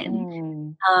coming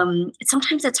in.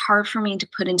 Sometimes it's hard for me to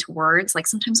put into words. Like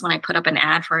sometimes when I put up an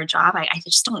ad for a job, I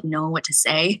just don't know what to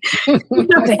say.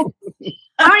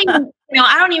 I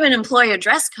don't even employ a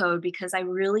dress code, because I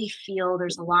really feel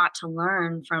there's a lot to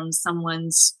learn from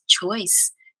someone's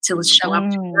choice to show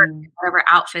up to work, whatever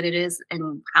outfit it is,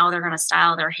 and how they're going to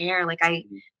style their hair. Like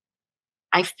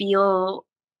I feel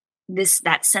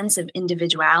that sense of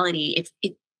individuality.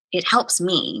 It helps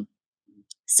me.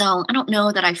 So I don't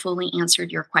know that I fully answered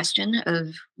your question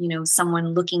of,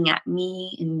 someone looking at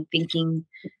me and thinking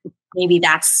maybe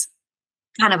that's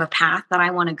kind of a path that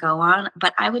I want to go on.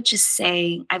 But I would just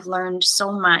say I've learned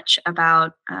so much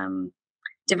about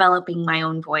developing my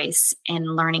own voice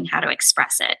and learning how to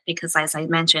express it. Because as I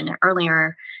mentioned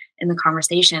earlier in the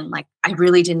conversation, like I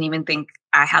really didn't even think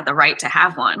I had the right to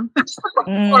have one or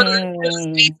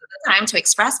the space at the time to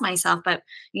express myself. But,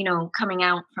 coming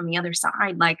out from the other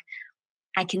side, like,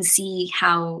 I can see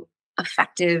how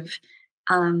effective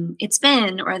it's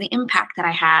been, or the impact that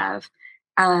I have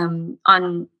on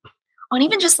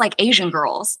even just like Asian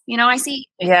girls. I see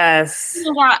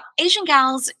Asian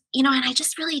gals, and I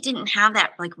just really didn't have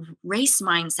that like race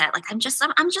mindset. Like I'm just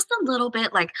a little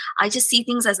bit like, I just see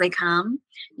things as they come,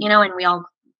 and we all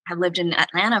have lived in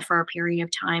Atlanta for a period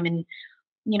of time. And,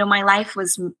 my life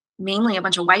was mainly a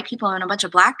bunch of white people and a bunch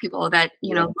of Black people that,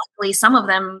 luckily some of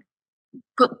them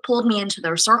pulled me into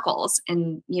their circles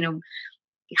and,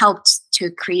 helped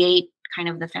to create kind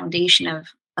of the foundation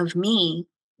of me.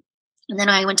 And then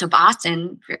I went to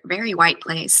Boston, very white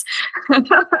place.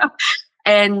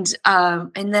 And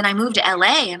then I moved to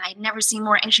LA, and I'd never seen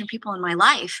more Asian people in my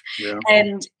life. Yeah.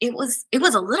 And it was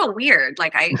a little weird.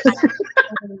 Like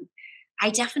I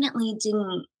definitely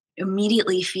didn't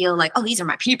immediately feel like, oh, these are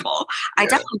my people. I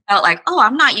definitely felt like, oh,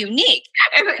 I'm not unique.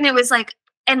 And it was like,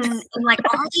 and like,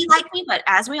 are they like me? But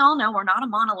as we all know, we're not a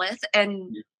monolith.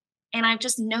 And I've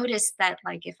just noticed that,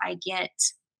 like, if I get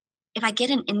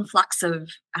an influx of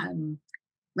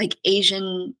like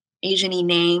Asian-y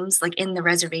names, like in the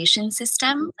reservation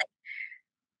system, like,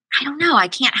 I don't know. I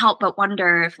can't help but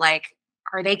wonder if, like,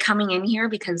 are they coming in here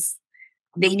because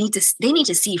they need to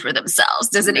see for themselves?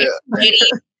 Does an Asian lady,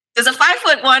 does a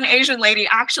 5'1" Asian lady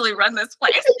actually run this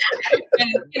place?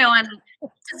 And, and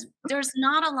there's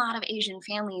not a lot of Asian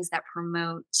families that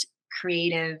promote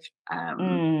creative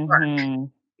work, and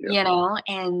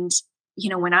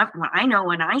when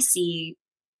I see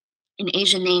an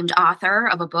Asian named author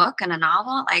of a book and a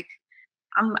novel, like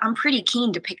I'm pretty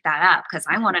keen to pick that up, because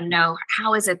I want to know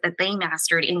how is it that they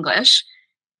mastered English,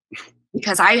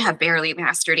 because I have barely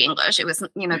mastered English. It was,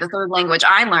 the third language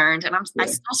I learned, and I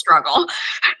still struggle.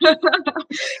 And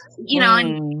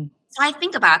so I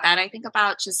think about that. I think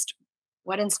about just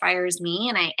what inspires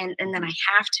me, and then I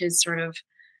have to sort of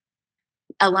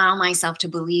allow myself to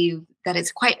believe that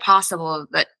it's quite possible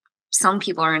that some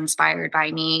people are inspired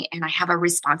by me, and I have a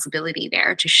responsibility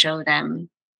there to show them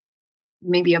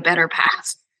maybe a better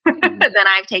path than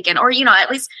I've taken, or,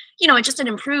 at least, just an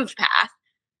improved path,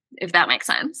 if that makes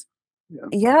sense.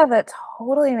 Yeah, that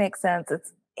totally makes sense.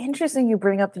 It's interesting you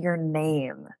bring up your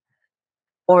name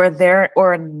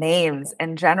or names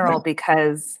in general,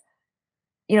 because,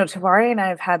 Tabari and I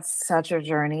have had such a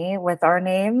journey with our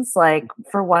names. Like,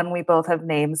 for one, we both have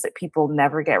names that people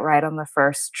never get right on the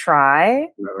first try.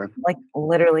 Never. Like,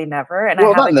 literally never. And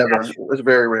Well, I have not never. It's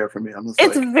very rare for me. I'm just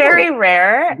It's very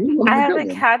rare. you I have have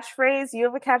a catchphrase. You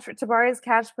have a catchphrase. Tabari's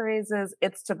catchphrase is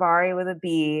 "It's Tabari" with a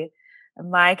B.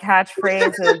 My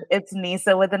catchphrase is "It's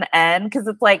Nisa" with an N, because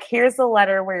it's like, here's a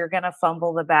letter where you're gonna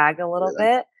fumble the bag a little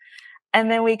bit.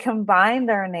 And then we combined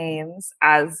our names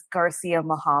as Garcia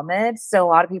Muhammad. So a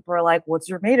lot of people are like, "What's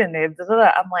your maiden name?"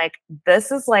 I'm like,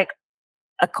 this is like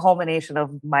a culmination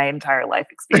of my entire life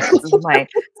experience. This is my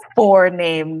full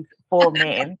name.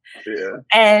 Yeah.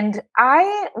 And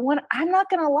I'm not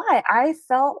gonna lie, I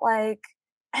felt like,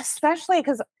 especially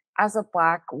because as a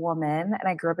Black woman, and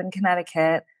I grew up in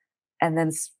Connecticut, and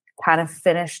then kind of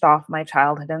finished off my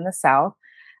childhood in the South,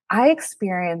 I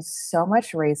experienced so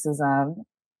much racism.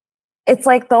 It's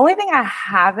like the only thing I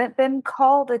haven't been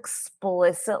called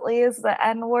explicitly is the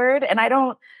N-word, and I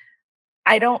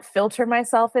don't filter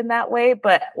myself in that way,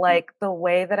 but like the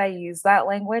way that I use that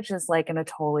language is like in a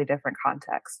totally different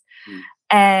context.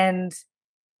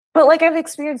 But like, I've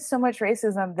experienced so much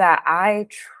racism that I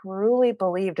truly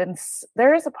believed, and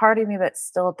there is a part of me that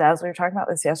still does. We were talking about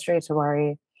this yesterday,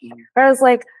 Tabari. Where I was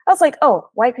like, oh,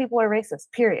 white people are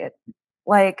racist, period.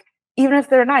 Like, even if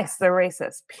they're nice, they're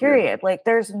racist, period. Yeah. Like,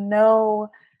 there's no,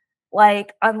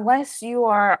 like, unless you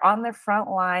are on the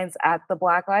front lines at the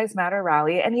Black Lives Matter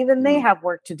rally, and even they have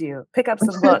work to do, pick up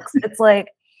some books. It's like,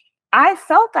 I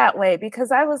felt that way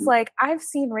because I was like, I've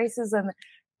seen racism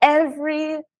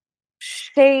every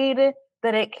shade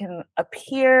that it can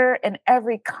appear, in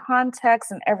every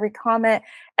context and every comment.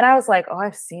 And I was like, oh,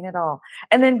 I've seen it all.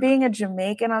 And then being a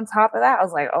Jamaican on top of that, I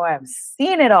was like, oh, I've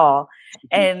seen it all.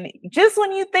 And just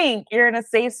when you think you're in a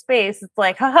safe space, it's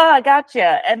like, haha, I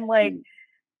gotcha. And like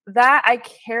that, I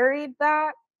carried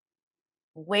that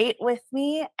weight with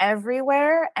me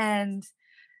everywhere. And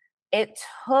it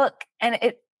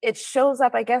shows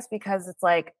up, I guess, because it's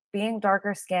like being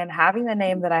darker skinned, having the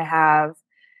name that I have,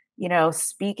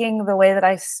 speaking the way that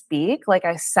I speak, like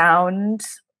I sound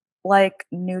like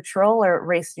neutral or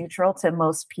race neutral to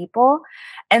most people.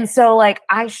 And so like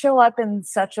I show up in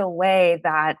such a way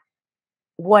that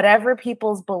whatever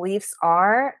people's beliefs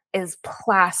are is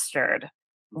plastered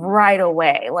right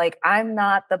away. Like, I'm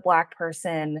not the Black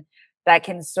person that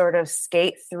can sort of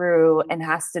skate through and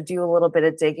has to do a little bit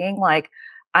of digging. Like,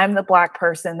 I'm the Black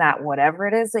person that whatever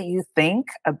it is that you think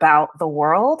about the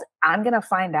world, I'm going to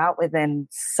find out within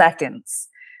seconds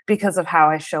because of how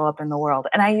I show up in the world.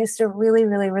 And I used to really,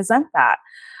 really resent that.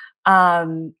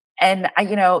 And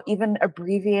I, even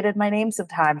abbreviated my name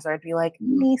sometimes, or I'd be like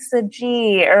Nisa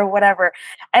G or whatever.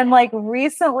 And like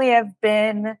recently I've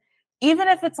been, even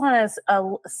if it's on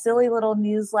a silly little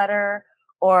newsletter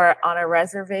or on a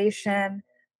reservation,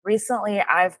 recently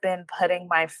I've been putting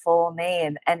my full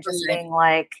name and just being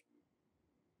like,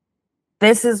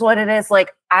 this is what it is.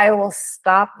 Like, I will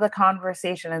stop the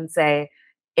conversation and say,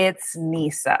 it's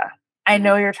Nisa. I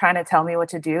know you're trying to tell me what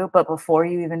to do, but before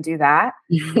you even do that,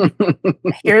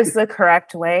 here's the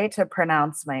correct way to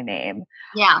pronounce my name.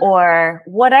 Yeah. Or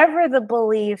whatever the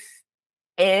belief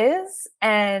is.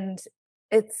 And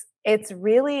it's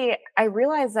really, I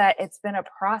realize that it's been a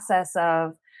process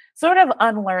of sort of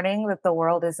unlearning that the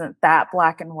world isn't that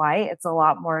black and white. It's a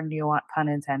lot more nuanced, pun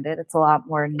intended. It's a lot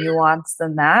more nuanced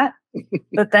than that.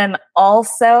 But then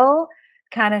also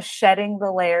kind of shedding the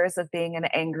layers of being an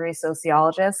angry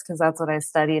sociologist, because that's what I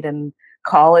studied in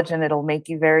college, and it'll make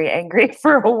you very angry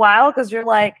for a while because you're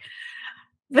like,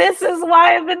 this is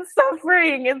why I've been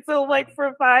suffering. And so like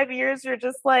for 5 years, you're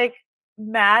just like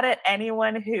mad at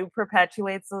anyone who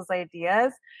perpetuates those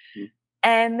ideas.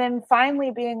 And then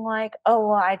finally being like, oh,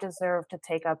 well, I deserve to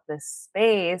take up this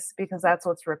space because that's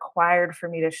what's required for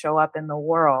me to show up in the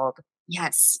world.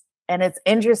 Yes. And it's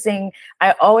interesting.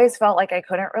 I always felt like I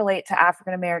couldn't relate to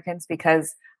African Americans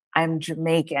because I'm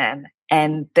Jamaican,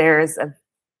 and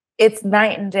it's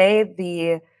night and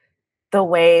day, the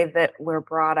way that we're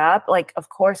brought up. Like, of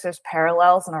course, there's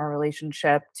parallels in our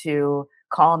relationship to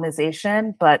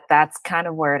colonization, but that's kind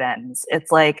of where it ends.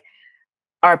 It's like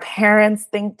our parents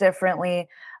think differently.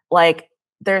 Like,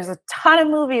 there's a ton of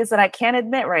movies that I can't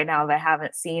admit right now that I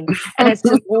haven't seen. And it's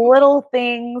just little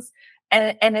things.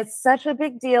 And it's such a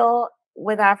big deal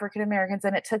with African Americans.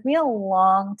 And it took me a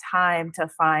long time to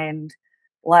find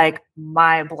like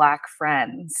my Black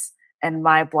friends and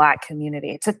my Black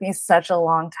community. It took me such a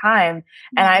long time.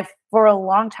 And for a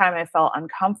long time, I felt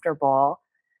uncomfortable.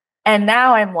 And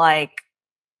now I'm like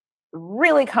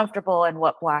really comfortable in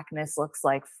what Blackness looks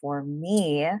like for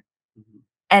me.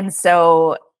 And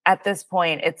so at this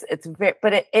point, it's very,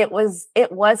 but it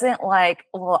wasn't like,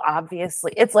 well,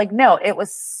 obviously, it's like, no, it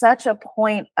was such a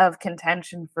point of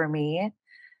contention for me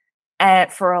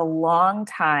and for a long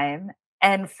time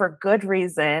and for good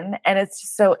reason. And it's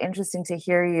just so interesting to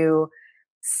hear you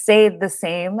say the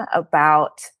same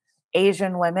about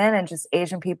Asian women and just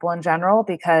Asian people in general,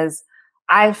 because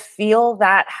I feel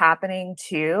that happening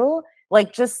too,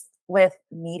 like just with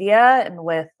media and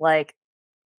with like,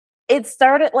 it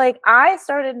started like I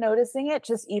started noticing it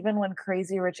just even when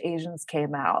Crazy Rich Asians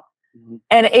came out. Mm-hmm.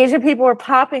 And Asian people were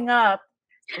popping up,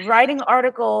 writing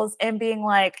articles and being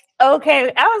like,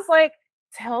 okay, I was like,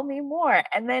 tell me more.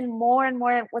 And then more and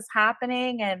more was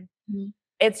happening. And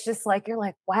it's just like, you're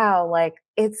like, wow, like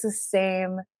it's the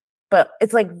same, but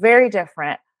it's like very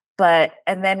different. But,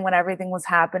 and then when everything was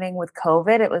happening with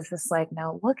COVID, it was just like,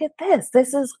 no, look at this.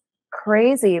 This is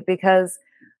crazy because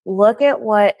look at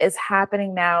what is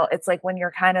happening now. It's like when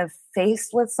you're kind of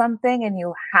faced with something and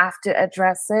you have to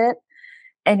address it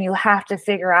and you have to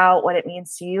figure out what it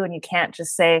means to you. And you can't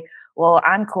just say, well,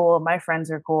 I'm cool. My friends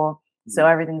are cool, so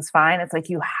everything's fine. It's like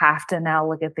you have to now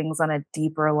look at things on a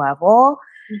deeper level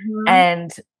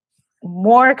and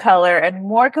more color and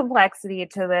more complexity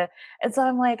to the. And so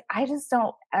I'm like, I just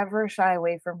don't ever shy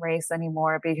away from race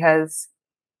anymore because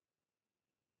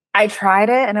I tried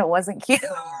it and it wasn't cute.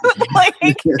 Like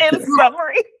in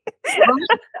summary.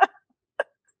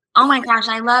 Oh my gosh,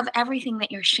 I love everything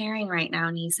that you're sharing right now,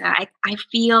 Nisa. I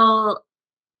feel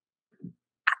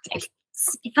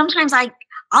sometimes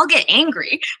I'll get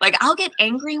angry. Like I'll get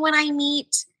angry when I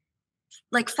meet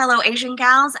like fellow Asian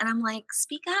gals and I'm like,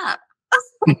 speak up.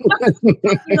 Like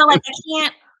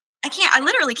I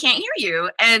literally can't hear you.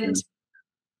 And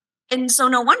so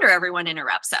no wonder everyone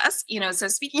interrupts us, so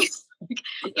speaking,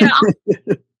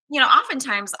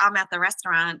 oftentimes I'm at the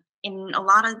restaurant and a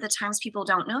lot of the times people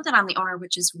don't know that I'm the owner,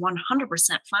 which is 100%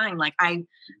 fine. Like I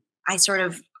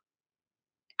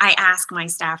ask my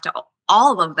staff to,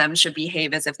 all of them should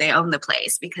behave as if they own the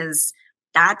place because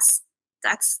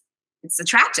it's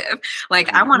attractive.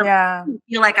 Like I want to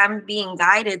feel like I'm being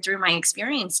guided through my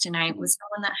experience tonight with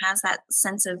someone that has that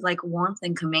sense of like warmth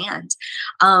and command.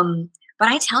 But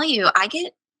I tell you, I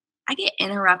get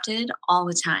interrupted all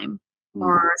the time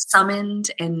or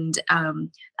summoned and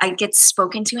I get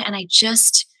spoken to and I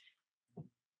just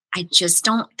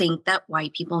don't think that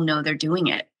white people know they're doing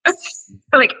it.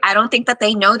 Like, I don't think that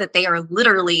they know that they are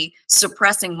literally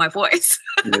suppressing my voice.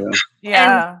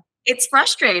 Yeah. And it's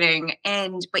frustrating.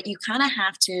 But you kind of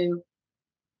have to,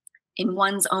 in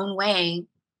one's own way,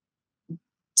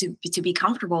 to be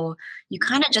comfortable, you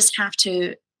kind of just have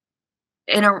to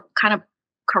kind of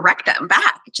correct them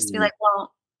back. Just be like,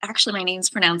 well, actually my name's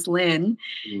pronounced Lien.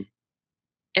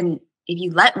 And if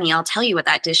you let me, I'll tell you what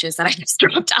that dish is that I just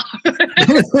dropped off.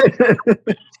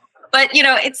 But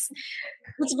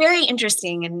it's very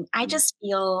interesting. And I just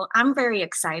feel I'm very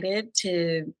excited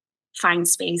to find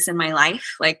space in my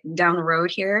life, like down the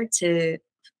road here to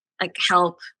like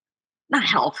not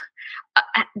help,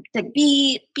 like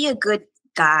be a good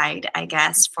guide, I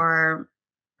guess, for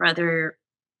other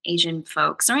Asian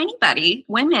folks or anybody,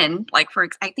 women, like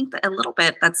I think that a little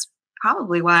bit, that's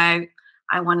probably why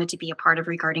I wanted to be a part of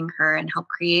Regarding Her and help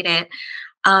create it.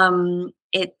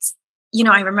 It's,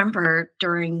 I remember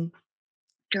during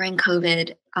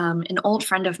COVID, an old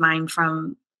friend of mine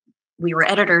we were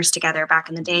editors together back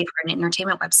in the day for an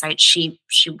entertainment website. She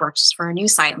works for a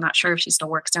news site. I'm not sure if she still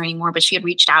works there anymore, but she had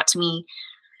reached out to me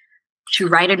to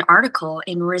write an article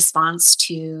in response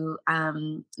to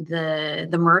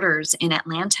the murders in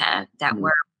Atlanta that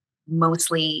were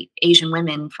mostly Asian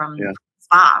women from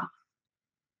spa.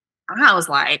 And I was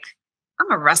like,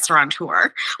 I'm a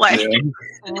restaurateur. Like,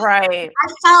 right. I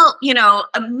felt,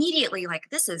 immediately like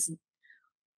this is,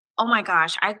 oh my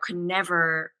gosh, I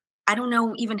don't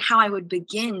know even how I would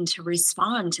begin to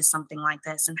respond to something like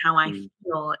this and how I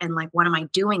feel and like, what am I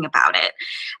doing about it?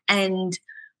 And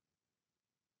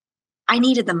I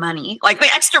needed the money, like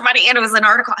the extra money. And it was an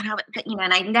article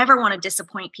and I never want to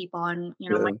disappoint people. And,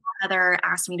 my mother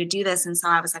asked me to do this. And so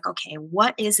I was like, okay,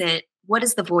 what is it? What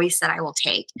is the voice that I will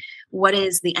take? What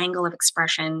is the angle of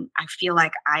expression I feel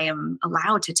like I am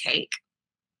allowed to take?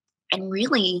 And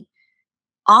really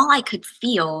all I could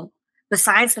feel,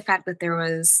 besides the fact that there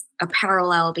was a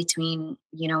parallel between,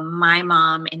 my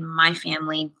mom and my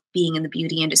family being in the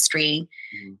beauty industry,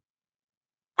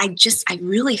 I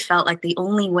really felt like the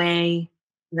only way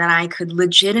that I could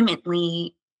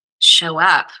legitimately show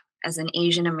up as an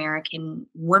Asian American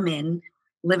woman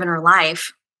living her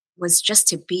life was just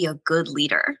to be a good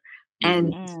leader.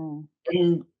 And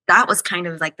that was kind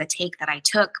of like the take that I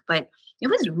took, but it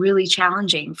was really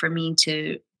challenging for me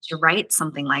to write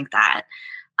something like that.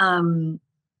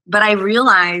 But I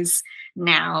realize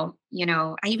now,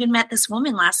 I even met this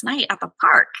woman last night at the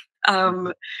park.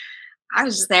 I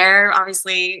was just there,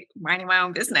 obviously minding my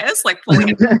own business, like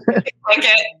pulling a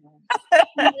blanket.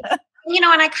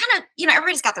 And I kind of,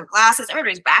 everybody's got their glasses,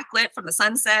 everybody's backlit from the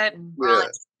sunset, and we're all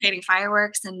anticipating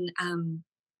fireworks. And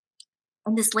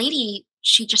this lady,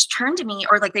 she just turned to me,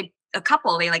 or like a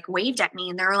couple, they like waved at me,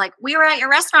 and they were like, "We were at your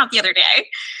restaurant the other day.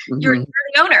 You're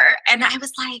the owner." And I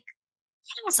was like,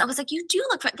 yes. I was like, "You do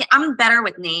look." I'm better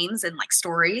with names and like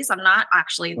stories. I'm not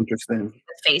actually interesting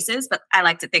with faces, but I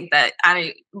like to think that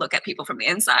I look at people from the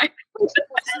inside.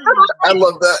 I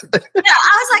love that. Yeah,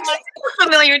 I was like, it's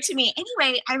familiar to me.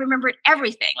 Anyway, I remembered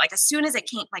everything. Like as soon as it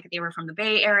came, like they were from the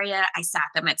Bay Area, I sat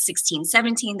them at 16,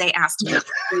 17. They asked me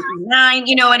 9,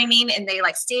 you know what I mean? And they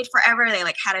like stayed forever. They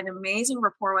like had an amazing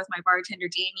rapport with my bartender,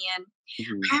 Damien.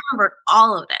 I remembered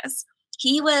all of this.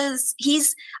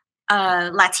 He's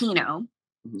Latino.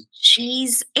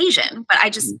 She's Asian, but I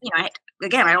just, I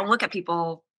don't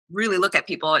really look at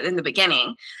people in the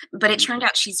beginning, but it turned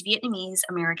out she's Vietnamese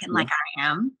American like I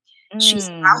am. She's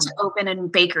about to open a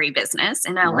bakery business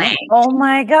in LA. Oh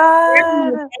my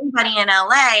God. Anybody in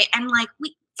LA, and like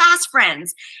we fast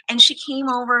friends. And she came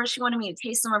over, she wanted me to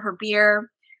taste some of her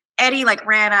beer. Eddie like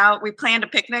ran out. We planned a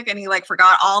picnic and he like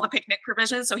forgot all the picnic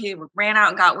provisions. So he ran out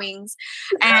and got wings.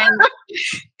 And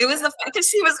it was the fact that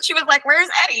she was like, "Where's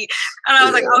Eddie?" And I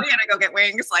was like, "Oh, we gotta go get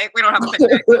wings. Like, we don't have a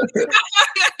picnic."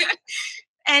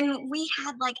 And we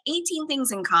had like 18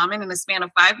 things in common in a span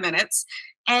of 5 minutes.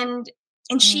 And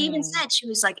she even said, she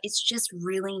was like, "It's just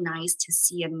really nice to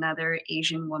see another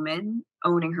Asian woman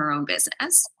owning her own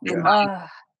business." Yeah.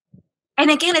 And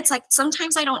again, it's like,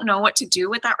 sometimes I don't know what to do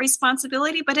with that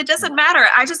responsibility, but it doesn't matter.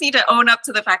 I just need to own up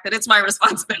to the fact that it's my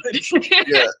responsibility.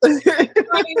 Yeah.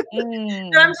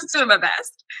 I'm just doing my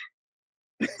best.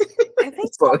 I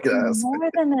think that's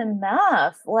more than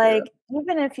enough. Like,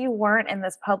 even if you weren't in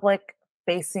this public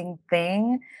facing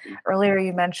thing, earlier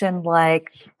you mentioned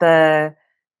like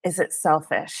is it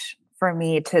selfish for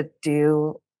me to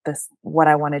do this, what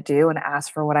I want to do and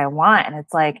ask for what I want? And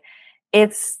it's like,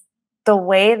 it's the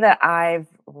way that I've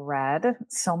read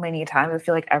so many times. I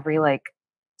feel like every like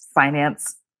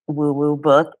finance woo-woo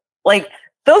book, like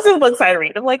those are the books I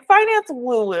read. I'm like, finance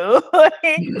woo-woo. Like,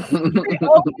 they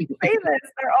always say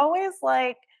this. They're always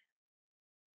like,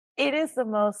 it is the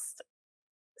most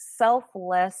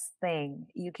selfless thing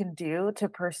you can do to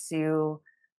pursue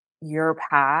your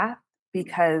path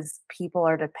because people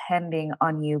are depending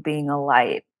on you being a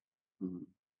light.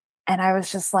 And I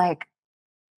was just like,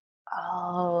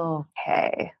 oh,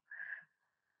 okay.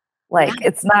 Like,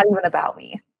 it's not even about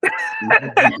me.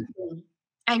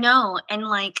 I know. And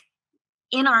like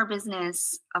in our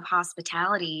business of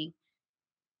hospitality,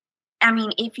 I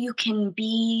mean, if you can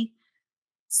be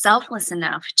selfless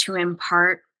enough to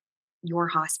impart your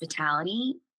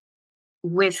hospitality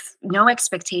with no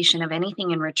expectation of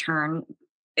anything in return,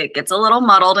 it gets a little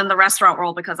muddled in the restaurant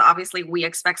world because obviously we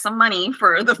expect some money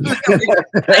for the food.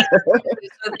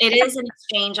 So it is an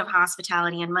exchange of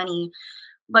hospitality and money.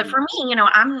 But for me,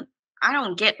 I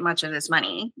don't get much of this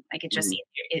money. Like it just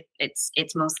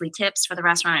it's mostly tips for the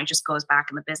restaurant. It just goes back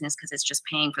in the business because it's just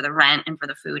paying for the rent and for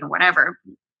the food and whatever.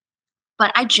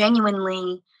 But I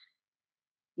genuinely,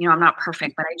 I'm not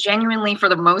perfect, but I genuinely, for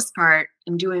the most part,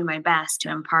 am doing my best to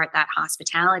impart that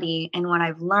hospitality. And what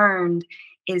I've learned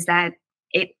is that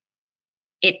it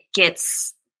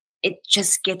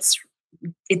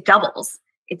doubles.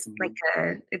 It's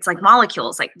like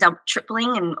molecules, like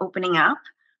tripling and opening up,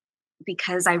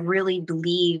 because I really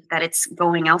believe that it's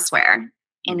going elsewhere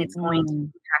and it's going to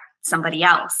attract somebody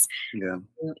else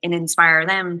and inspire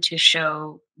them to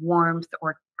show warmth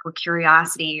or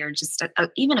curiosity or just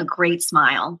even a great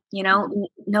smile,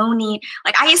 no need.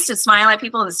 Like I used to smile at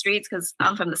people in the streets because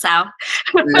I'm from the South.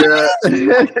 And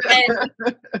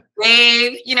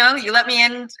wave, you let me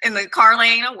in the car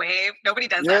lane, I'll wave. Nobody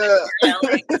does that. And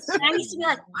I used to be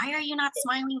like, why are you not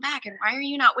smiling back? And why are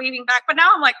you not waving back? But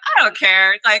now I'm like, I don't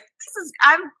care. Like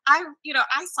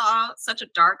I saw such a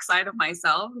dark side of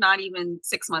myself not even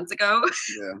 6 months ago.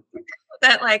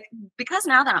 That like, because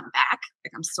now that I'm back,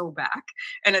 like I'm so back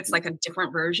and it's like a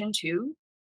different version too.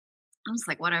 I'm just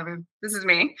like, whatever, this is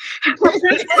me. I'm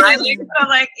like,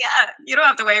 you don't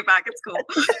have to wave back. It's cool.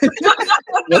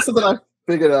 That's something I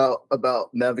figured out about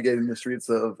navigating the streets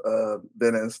of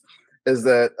Venice is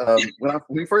that when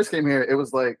we first came here, it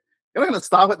was like, you're not going to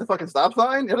stop at the fucking stop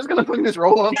sign? You're just going to just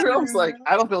roll on through? I was like,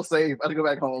 I don't feel safe. I have to go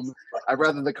back home. I'd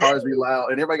rather the cars be loud.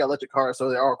 And everybody got electric cars, so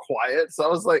they're all quiet. So I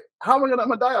was like, how am I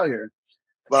going to die out here?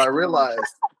 But I realized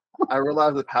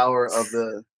the power of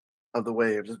the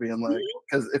wave, just being like,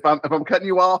 because if I'm cutting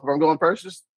you off, if I'm going first,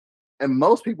 just And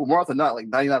most people, more often than not, like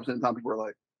 99% of the time, people are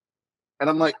like, and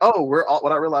I'm like, oh,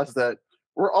 what I realized is that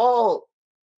we're all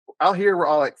out here, we're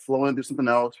all like flowing through something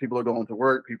else. People are going to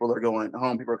work, people are going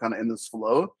home, people are kind of in this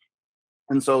flow.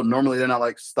 And so normally they're not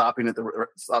like stopping at the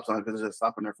stop sign because they're just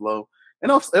stopping their flow.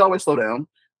 And they always slow down.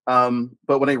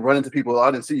 But when they run into people, I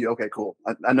didn't see you. Okay, cool.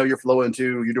 I know you're flowing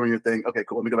too. You're doing your thing. Okay,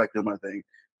 cool. Let me go back to doing my thing.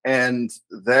 And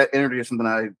that energy is something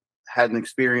I hadn't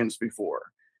experienced before.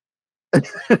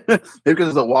 Maybe because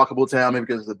it's a walkable town, maybe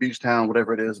because it's a beach town,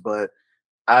 whatever it is. But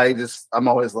I'm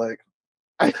always like,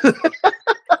 He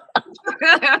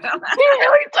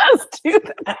really does do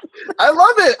that. I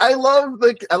love it. I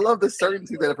love the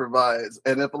certainty that it provides.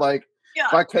 And if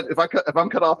I'm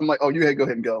cut off, I'm like, oh, go ahead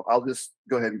and go. I'll just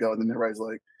go ahead and go. And then everybody's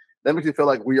like, that makes you feel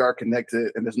like we are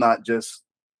connected, and it's not just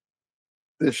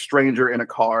this stranger in a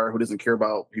car who doesn't care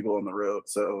about people on the road.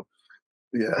 So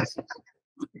yeah,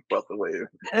 about the way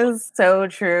it's so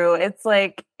true. It's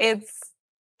like it's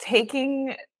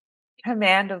taking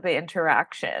command of the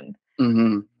interaction.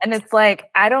 Mm-hmm. And it's like,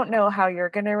 I don't know how you're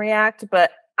going to react,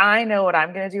 but I know what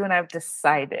I'm going to do, and I've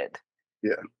decided.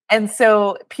 Yeah. And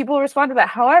so people respond to that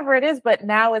however it is, but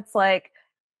now it's like,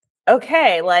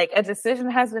 okay, like a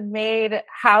decision has been made.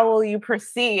 How will you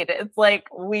proceed? It's like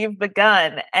we've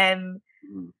begun. And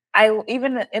I,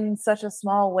 even in such a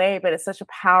small way, but it's such a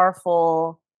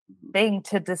powerful thing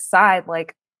to decide,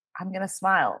 like, I'm going to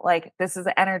smile. Like, this is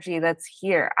the energy that's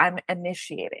here. I'm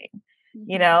initiating.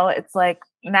 You know, it's like,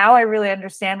 now I really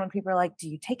understand when people are like, do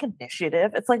you take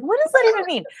initiative? It's like, what does that even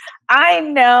mean? I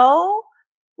know,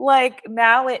 like,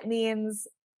 now it means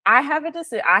I have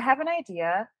an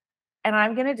idea, and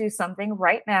I'm going to do something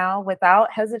right now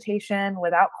without hesitation,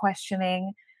 without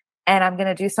questioning. And I'm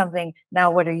going to do something.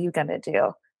 Now, what are you going to do?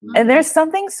 Mm-hmm. And there's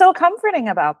something so comforting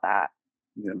about that.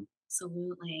 Yeah.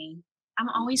 Absolutely. I'm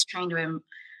always trying to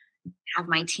have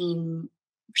my team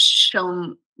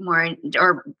show more,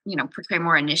 or portray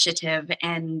more initiative,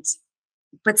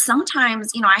 but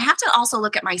sometimes I have to also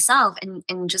look at myself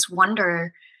and just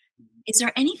wonder, is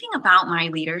there anything about my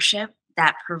leadership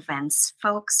that prevents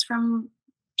folks from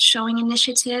showing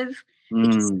initiative?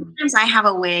 Because sometimes I have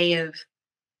a way of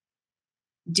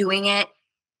doing it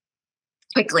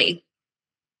quickly,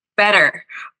 better,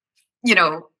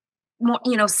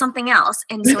 more, something else.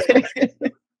 And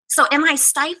so am I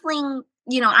stifling?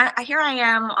 I here I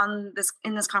am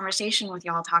in this conversation with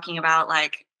y'all talking about,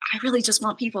 like, I really just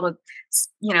want people to,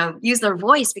 use their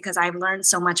voice because I've learned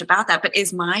so much about that. But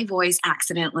is my voice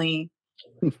accidentally,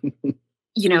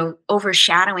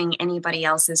 overshadowing anybody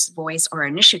else's voice or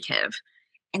initiative?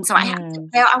 And so I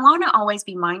want to always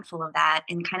be mindful of that,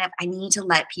 and kind of, I need to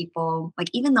let people, like,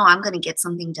 even though I'm going to get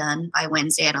something done by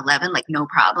Wednesday at 11, like, no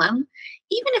problem.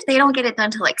 Even if they don't get it done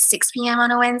till like 6 p.m.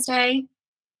 on a Wednesday,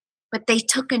 but they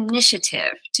took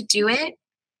initiative to do it,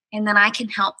 and then I can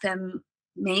help them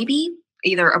maybe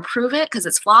either approve it because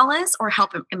it's flawless, or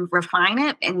help them refine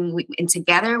it, and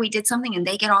together we did something, and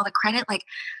they get all the credit. Like,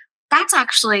 that's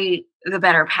actually the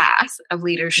better path of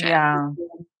leadership. Yeah.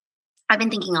 I've been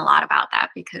thinking a lot about that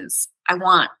because I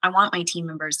want my team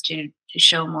members to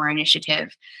show more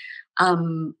initiative,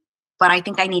 but I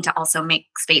think I need to also make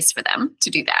space for them to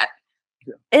do that.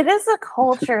 It is a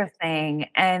culture thing.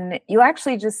 And you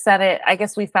actually just said it. I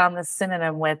guess we found this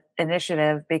synonym with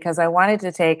initiative, because I wanted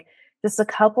to take just a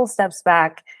couple steps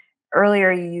back. Earlier,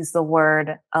 you used the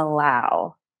word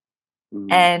allow.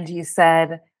 Mm-hmm. And you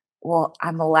said, well,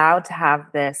 I'm allowed to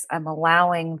have this. I'm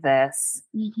allowing this.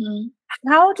 Mm-hmm.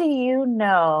 How do you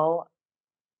know,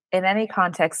 in any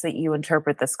context that you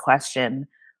interpret this question,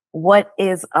 what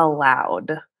is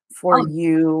allowed for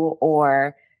you,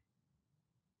 or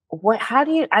how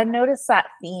do you, I notice that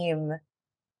theme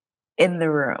in the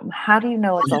room. How do you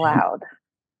know it's allowed?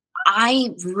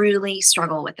 I really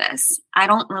struggle with this. I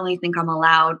don't really think I'm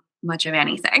allowed much of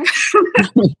anything.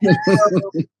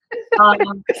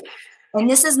 And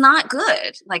this is not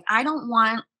good. Like, I don't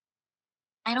want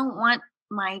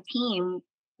my team,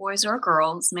 boys or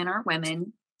girls, men or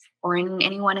women, or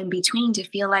anyone in between, to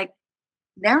feel like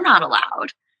they're not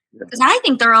allowed. Because I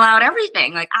think they're allowed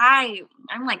everything. Like,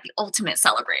 I'm like the ultimate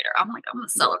celebrator. I'm going to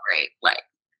celebrate like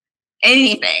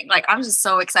anything. Like, I'm just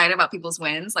so excited about people's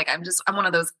wins. Like, I'm one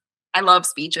of those, I love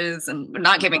speeches and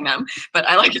not giving them, but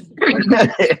I like it.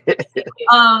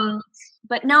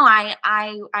 But no,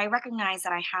 I recognize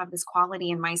that I have this quality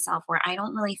in myself where I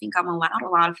don't really think I'm allowed a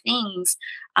lot of things.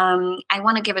 I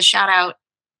want to give a shout out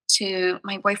to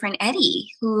my boyfriend, Eddie,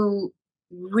 who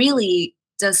really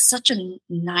does such a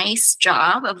nice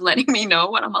job of letting me know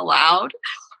what I'm allowed.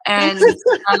 And,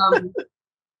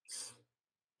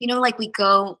 like, we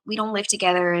don't live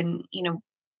together. And,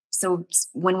 so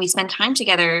when we spend time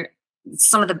together,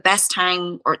 some of the best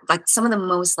time, or like some of the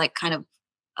most like kind of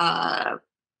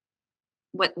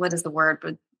what is the word?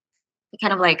 But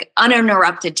kind of like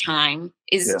uninterrupted time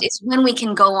is when we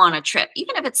can go on a trip,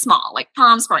 even if it's small, like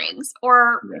Palm Springs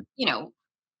or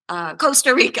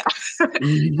Costa Rica.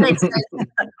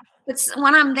 It's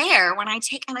when I'm there, when I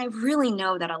take, and I really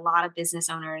know that a lot of business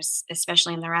owners,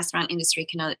 especially in the restaurant industry,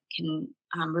 can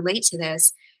relate to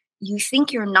this. You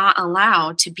think you're not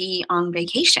allowed to be on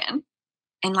vacation.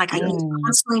 And like, I need to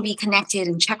constantly be connected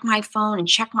and check my phone and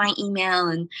check my email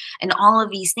and all of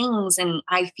these things. And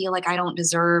I feel like I don't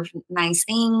deserve nice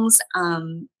things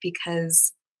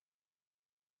because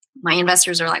my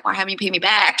investors are like, why haven't you paid me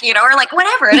back? Or like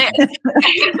whatever it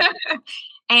is.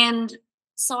 And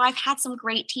so I've had some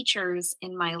great teachers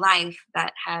in my life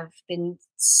that have been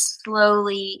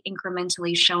slowly,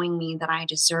 incrementally showing me that I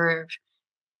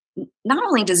not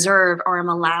only deserve or am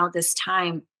allowed this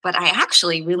time, but I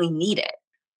actually really need it.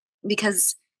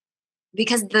 Because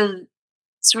the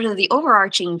sort of the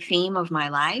overarching theme of my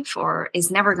life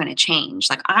is never going to change.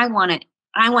 Like I want to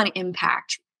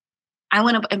impact. I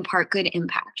want to impart good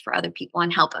impact for other people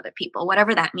and help other people,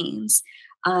 whatever that means.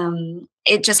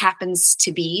 It just happens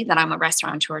to be that I'm a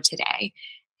restaurateur today,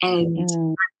 and I'm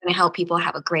going to help people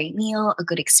have a great meal, a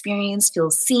good experience,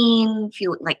 feel seen,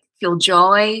 feel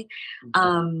joy.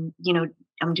 I'm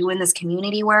doing this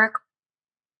community work,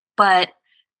 but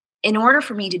in order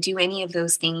for me to do any of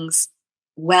those things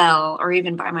well, or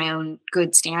even by my own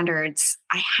good standards,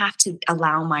 I have to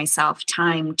allow myself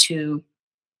time to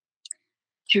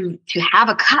have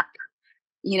a cup.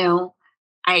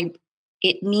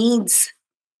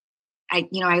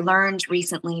 I learned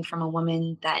recently from a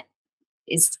woman that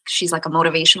she's like a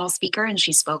motivational speaker, and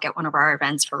she spoke at one of our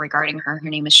events regarding her. Her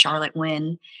name is Charlotte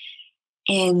Wynn.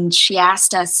 And she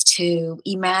asked us to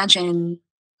imagine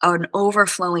an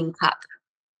overflowing cup.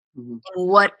 Mm-hmm. And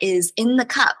what is in the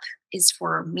cup is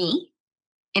for me,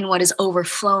 and what is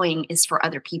overflowing is for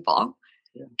other people.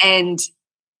 Yeah. And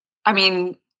I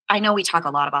mean, I know we talk a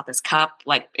lot about this cup,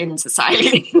 like in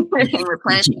society, and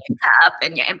replenishing your cup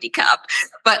and your empty cup.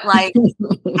 But like,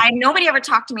 nobody ever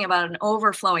talked to me about an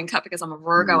overflowing cup because I'm a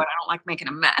Virgo and I don't like making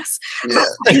a mess. Yeah.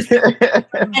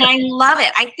 And I love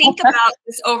it. I think about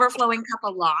this overflowing cup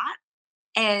a lot.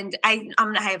 And I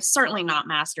have certainly not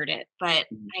mastered it, but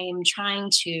I am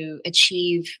trying to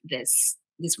achieve this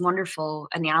wonderful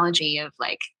analogy of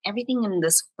like everything in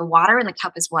the water in the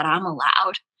cup is what I'm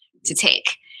allowed to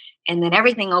take. And then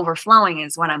everything overflowing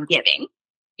is what I'm giving,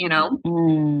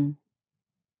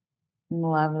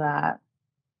 Love that.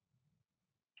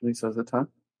 Lisa, is it time?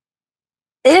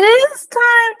 It is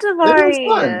time,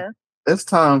 Tabari. It's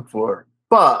time for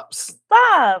Bops.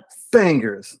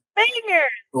 Bangers.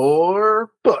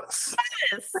 Or Bus.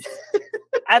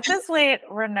 At this point,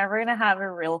 we're never going to have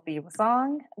a real theme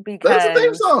song because that's the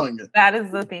theme song. That is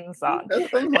the theme song.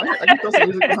 That's the theme song. I can throw some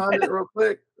music behind it real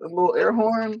quick. A little air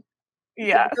horn.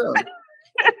 Yeah.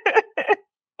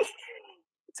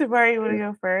 Tabari, you want to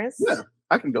go first? Yeah,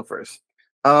 I can go first.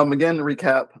 Again, to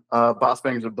recap, Boss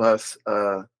Bangers or Bus.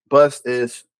 Bus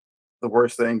is the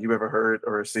worst thing you've ever heard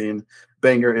or seen.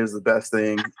 Banger is the best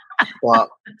thing. Bop,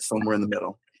 somewhere in the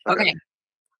middle. Okay.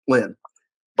 Lynn,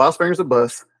 Boss Bangers or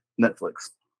Bus, Netflix.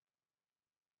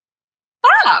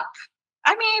 Bop.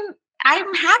 I mean,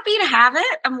 I'm happy to have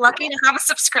it. I'm lucky to have a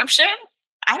subscription.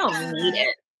 I don't need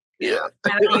it. Yeah.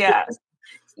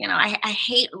 Yeah. I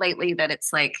hate lately that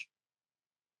it's like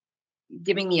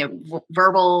giving me a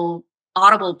verbal,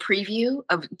 audible preview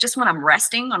of just when I'm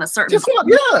resting on a certain.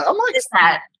 I'm like, is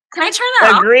that? Can I turn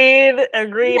that off?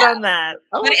 Agreed on that.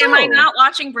 But am I not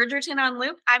watching Bridgerton on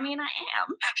loop? I mean, I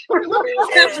am.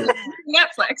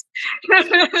 Netflix.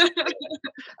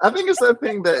 I think it's that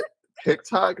thing that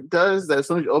TikTok does, that as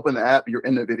soon as you open the app, you're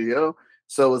in the video.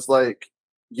 So it's like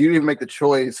you didn't even make the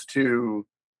choice to.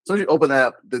 As soon as you open the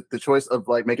app, the choice of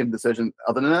like making a decision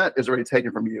other than that is already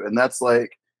taken from you, and that's why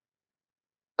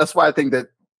I think that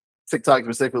TikTok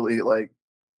specifically like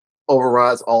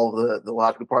overrides all the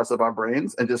logical parts of our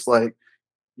brains, and just like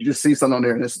you just see something on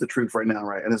there and this is the truth right now,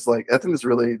 right? And it's like I think it's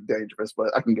really dangerous,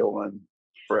 but I can go on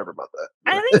forever about that.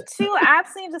 I think two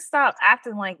apps need to stop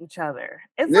acting like each other.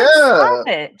 It's like, stop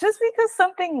it. Just because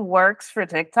something works for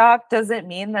TikTok doesn't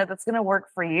mean that it's going to work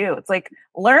for you. It's like,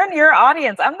 learn your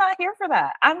audience. I'm not here for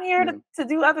that. I'm here to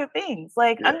do other things.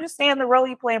 Like, understand the role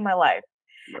you play in my life.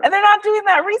 Right. And they're not doing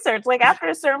that research. Like, after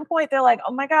a certain point, they're like,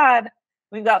 oh my God,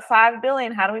 we've got 5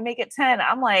 billion. How do we make it 10?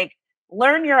 I'm like,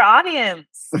 learn your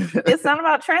audience. It's not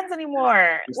about trends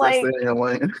anymore. Like,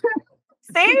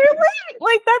 Singularly,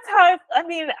 like that's how I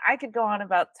mean, I could go on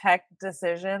about tech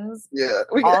decisions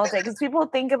all day because people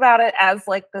think about it as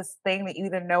like this thing that you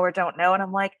either know or don't know. And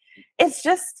I'm like, it's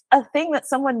just a thing that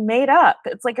someone made up.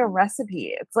 It's like a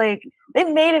recipe. It's like they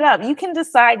made it up. You can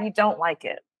decide you don't like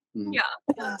it. Yeah.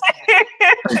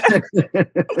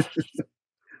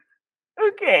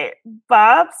 Okay.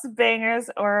 Bob's, Bangers,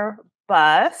 or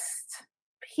Bust.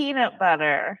 Peanut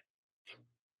butter.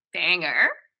 Banger.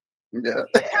 Yeah.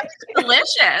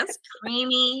 Delicious.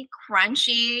 Creamy,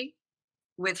 crunchy,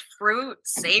 with fruit,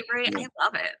 savory. I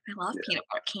love it. I love peanut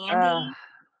butter candy.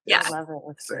 I love it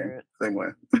with fruit. Same way.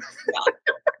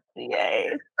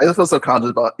 Yay. I just feel so conscious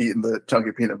about eating the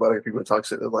chunky peanut butter. People talk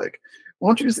shit. They're like, why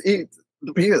don't you just eat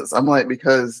the peanuts? I'm like,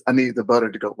 because I need the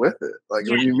butter to go with it. Like,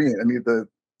 what do you mean? I need the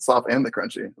soft and the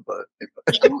crunchy. But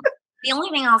the only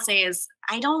thing I'll say is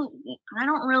I don't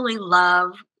really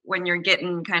love when you're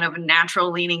getting kind of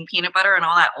natural leaning peanut butter and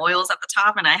all that oil's at the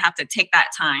top, and I have to take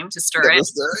that time to stir it.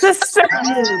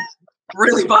 It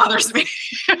really bothers me.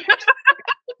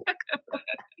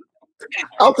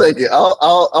 I'll take it.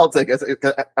 I'll take it.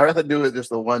 I rather do it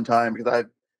just the one time because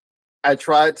I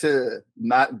tried to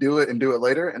not do it and do it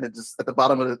later, and it just at the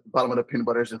bottom of the peanut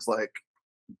butter is just like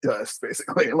dust,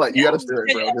 basically. Like you got to stir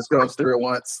it, bro. Just go and stir it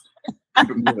once. Keep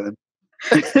it moving.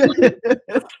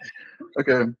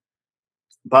 Okay.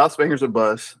 Bob's, Bangers, or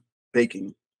Bust.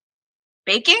 Baking.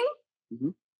 Baking? Mm-hmm.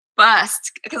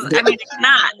 Bust. Because I mean, it's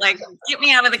not like get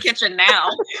me out of the kitchen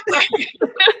now.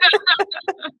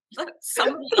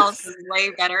 Somebody else is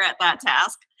way better at that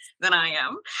task than I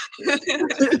am.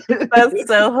 That's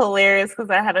so hilarious because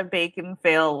I had a bacon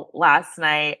fail last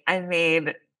night. I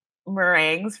made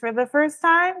meringues for the first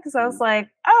time because I was like,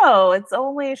 oh, it's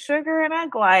only sugar and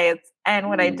egg whites. And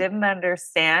what I didn't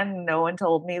understand, no one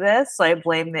told me this, so I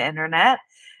blame the internet,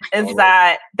 is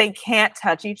that they can't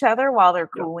touch each other while they're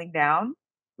cooling down.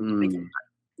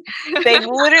 They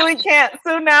literally can't.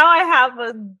 So now I have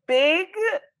a big,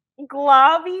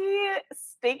 globby,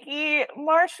 sticky,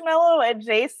 marshmallow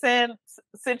adjacent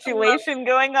situation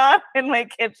going on in my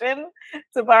kitchen.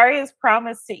 Tabari has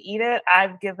promised to eat it.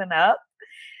 I've given up.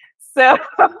 So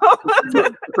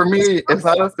for me, it's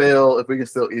not a fail if we can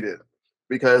still eat it.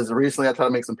 Because recently I tried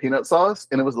to make some peanut sauce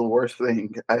and it was the worst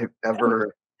thing I've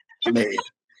ever made.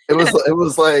 It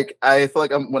was like I feel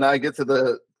like when I get to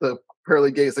the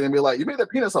pearly gates, they're gonna be like, "You made that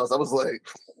peanut sauce." I was like,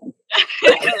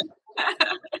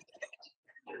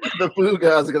 the food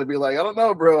guys are gonna be like, "I don't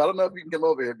know, bro. I don't know if you can come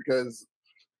over here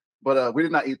but we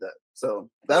did not eat that, so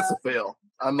that's a fail."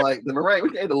 I'm like, the meringue, we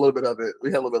can eat a little bit of it.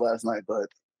 We had a little bit last night, but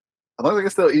as long as I can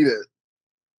still eat it.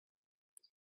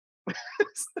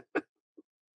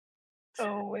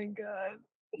 Oh my god.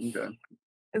 Okay.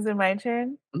 Is it my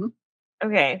turn? Mm-hmm.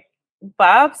 Okay.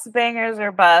 Bob's, Bangers,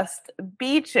 or Bust.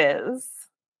 Beaches.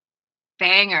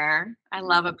 Banger. I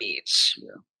love a beach.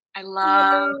 Yeah. I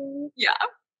love. Yeah.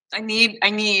 I need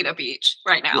a beach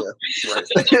right now. Yeah, right.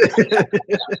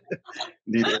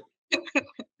 Need it.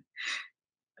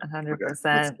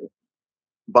 100%.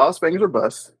 Bob's, Bangers, or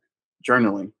Bust.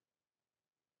 Journaling.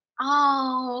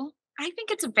 Oh, I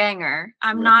think it's a banger.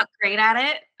 I'm not great at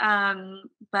it,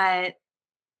 but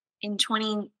in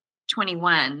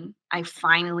 2021, I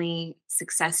finally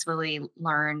successfully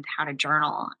learned how to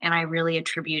journal, and I really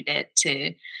attribute it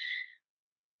to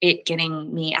it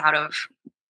getting me out of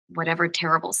whatever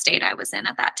terrible state I was in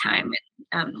at that time.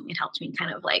 It helped me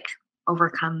kind of like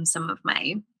overcome some of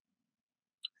my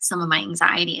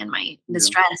anxiety and the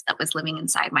stress that was living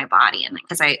inside my body, and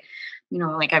because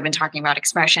like I've been talking about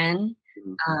expression.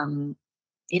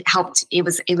 It helped. It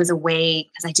was a way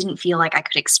because I didn't feel like I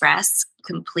could express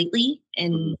completely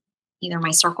in either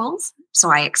my circles. So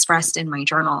I expressed in my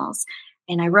journals,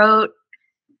 and I wrote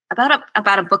about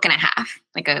a book and a half,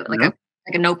 like a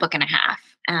notebook and a half.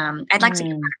 I'd like to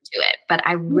get back to it, but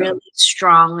I really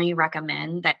strongly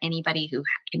recommend that anybody who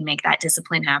can make that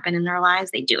discipline happen in their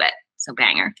lives, they do it. So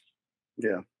banger.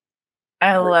 Yeah.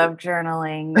 I love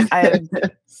journaling. I've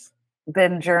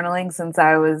been journaling since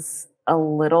I was a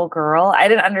little girl. I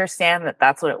didn't understand that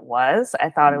that's what it was. I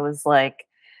thought it was like,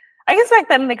 I guess back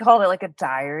then they called it like a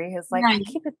diary. It's like, I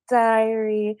keep a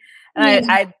diary.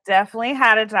 And I definitely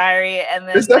had a diary. And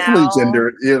then it's definitely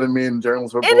gendered. You know what I mean?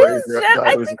 Journals for boys.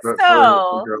 I think so.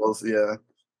 For girls, yeah.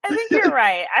 I think you're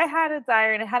right. I had a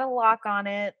diary and it had a lock on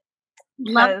it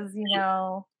because,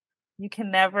 you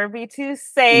can never be too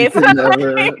safe. You can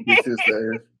never be too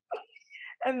safe.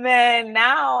 And then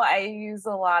now I use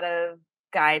a lot of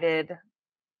guided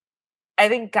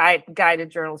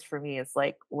journals for me is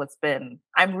like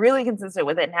I'm really consistent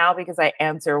with it now because I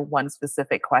answer one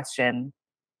specific question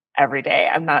every day.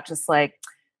 I'm not just like,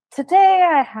 today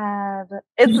I had.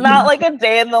 It's not like a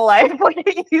day in the life like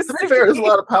it used to be. There's a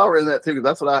lot of power in that too, because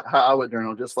that's what how I would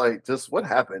journal. Just what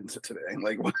happened today?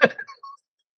 Like, what?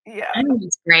 Yeah, I think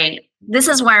it's great. This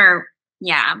is where,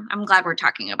 I'm glad we're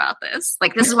talking about this.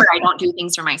 Like, this is where I don't do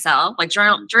things for myself. Like,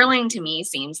 journaling to me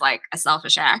seems like a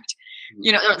selfish act.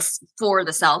 It's for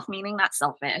the self, meaning not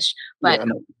selfish. But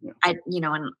I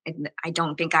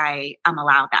don't think I'm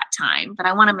allowed that time. But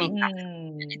I want to make that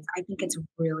time. I think it's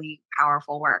really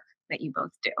powerful work that you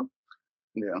both do.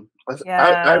 Yeah,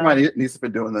 I might need to be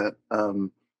doing that.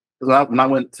 When I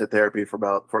went to therapy for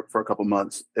a couple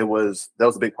months, that was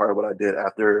a big part of what I did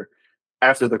after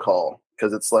the call,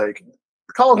 because it's like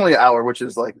the call is only an hour, which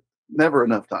is like never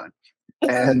enough time,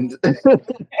 and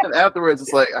and afterwards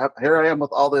it's like here I am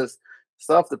with all this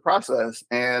stuff to process,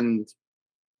 and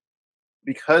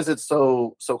because it's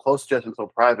so close to Jess and so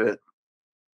private,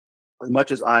 as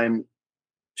much as I'm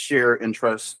share and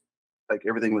trust like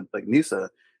everything with like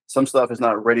Nisa, some stuff is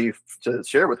not ready to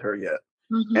share with her yet.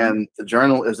 Mm-hmm. And the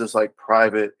journal is this like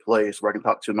private place where I can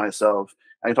talk to myself.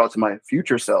 I can talk to my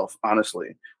future self,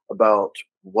 honestly, about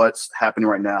what's happening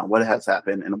right now, what has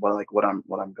happened, and what I'm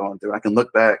going through. I can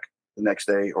look back the next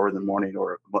day or in the morning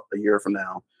or a year from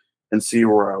now and see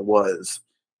where I was.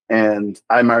 And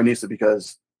I admire Nisa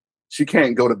because she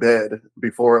can't go to bed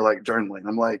before like journaling.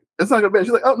 I'm like, it's not go to bed.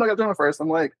 She's like, oh no, I got to journal first. I'm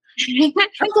like, turn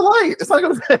the light. It's not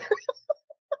go to bed.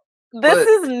 This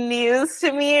is news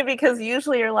to me because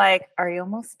usually you're like, are you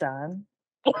almost done?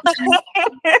 Well, I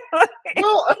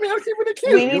mean, I'm keeping it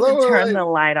cute. We need to turn the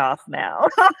light off now.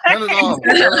 Turn it off.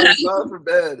 It's not for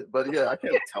bed. But yeah, I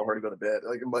can't tell her to go to bed.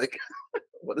 Like, I'm like,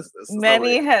 what is this?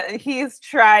 He's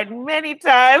tried many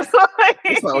times.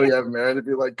 That's not what you have married to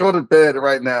be like, go to bed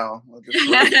right now.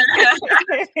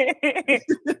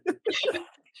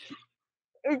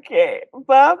 Okay,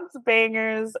 bumps,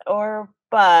 bangers, or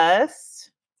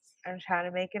bust. I'm trying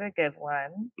to make it a good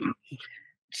one.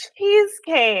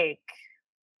 Cheesecake.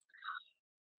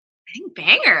 I think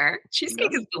banger.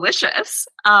 Cheesecake is delicious.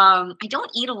 I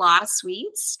don't eat a lot of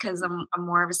sweets because I'm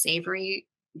more of a savory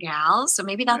gal. So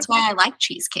maybe that's why I like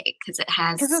cheesecake, because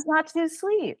it's not too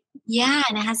sweet. Yeah,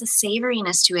 and it has a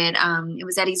savoriness to it. It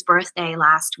was Eddie's birthday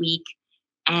last week,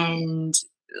 and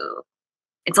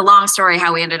it's a long story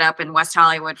how we ended up in West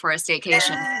Hollywood for a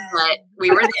staycation, but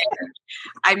we were there.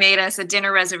 I made us a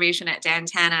dinner reservation at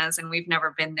Dantana's, and we've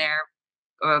never been there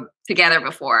together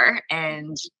before.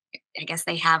 And I guess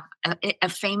they have a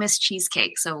famous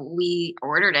cheesecake. So we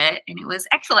ordered it, and it was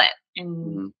excellent,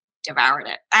 and devoured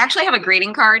it. I actually have a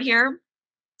greeting card here.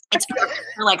 It's for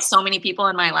like so many people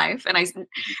in my life, and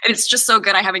it's just so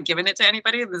good. I haven't given it to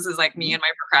anybody. This is like me and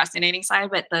my procrastinating side.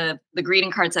 But the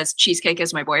greeting card says "Cheesecake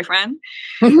is my boyfriend."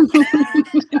 I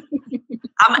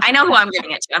know who I'm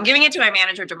giving it to. I'm giving it to my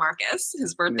manager, DeMarcus.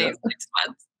 His birthday is next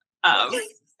month.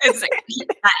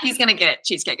 He's gonna get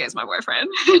Cheesecake as my boyfriend.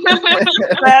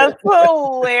 That's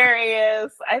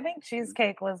hilarious. I think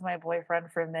Cheesecake was my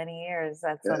boyfriend for many years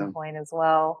at some point as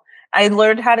well. I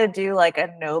learned how to do like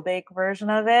a no-bake version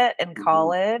of it in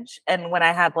college. And when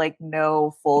I had like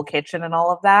no full kitchen and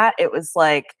all of that, it was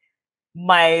like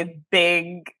my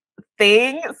big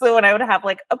thing. So when I would have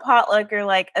like a potluck or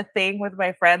like a thing with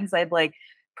my friends, I'd like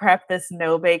prep this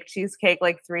no-bake cheesecake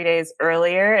like 3 days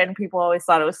earlier. And people always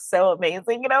thought it was so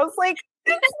amazing. And I was like,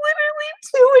 it's literally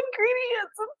 2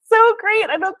 ingredients. It's so great.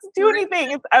 I don't have to do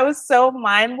anything. I was so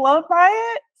mind blown by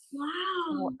it.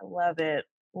 Wow. Love it.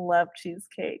 Love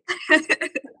cheesecake.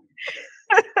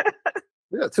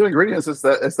 Yeah, 2 ingredients. It's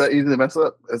that easy to mess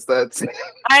up. It's that.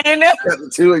 I know. The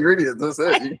 2 ingredients. That's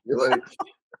it. You're like.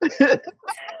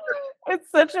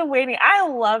 It's such a waiting. I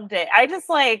loved it. I just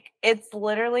like, it's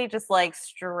literally just like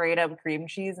straight up cream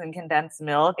cheese and condensed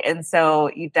milk. And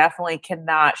so you definitely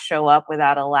cannot show up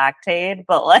without a lactate,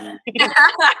 but like, so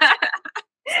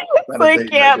I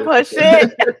can't push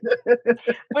it.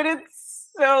 But it's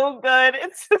so good.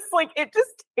 It's just like, it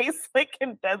just tastes like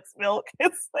condensed milk.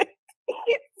 It's like,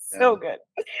 it's so good.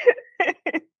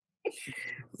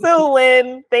 So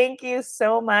Lynn, thank you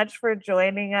so much for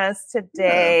joining us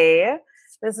today. Yeah.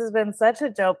 This has been such a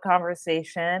dope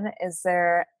conversation. Is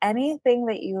there anything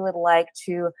that you would like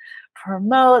to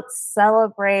promote,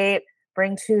 celebrate,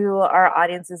 bring to our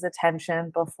audience's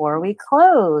attention before we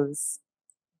close?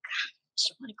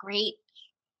 Gosh, what a great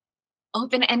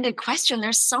open-ended question.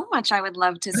 There's so much I would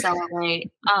love to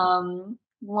celebrate.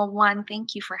 Well, one,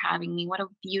 thank you for having me. What a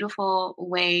beautiful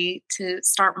way to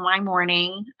start my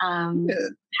morning.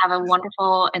 Have a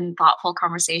wonderful and thoughtful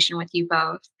conversation with you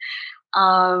both.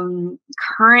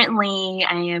 Currently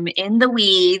I am in the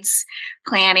weeds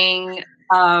planning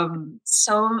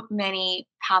So many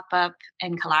pop-up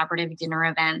and collaborative dinner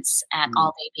events at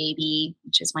All Day Baby,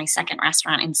 which is my second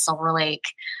restaurant in Silver Lake.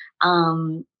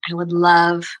 I would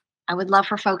love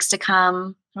for folks to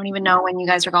come. I don't even know when you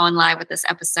guys are going live with this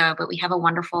episode, but we have a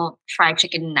wonderful fried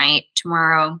chicken night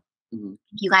tomorrow. If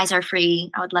you guys are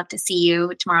free, I would love to see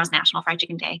you. Tomorrow's National Fried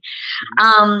Chicken Day.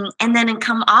 And then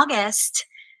come August,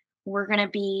 we're going to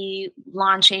be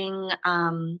launching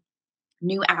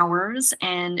new hours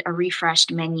and a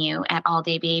refreshed menu at All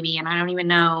Day Baby. And I don't even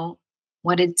know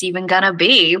what it's even going to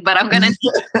be, but I'm going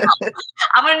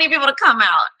to need people to come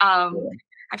out.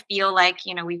 I feel like,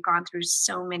 we've gone through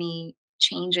so many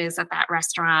changes at that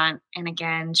restaurant. And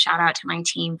again, shout out to my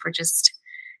team for just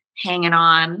hanging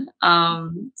on.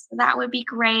 So that would be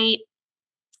great.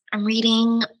 I'm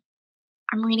reading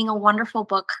a wonderful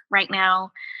book right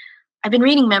now. I've been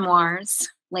reading memoirs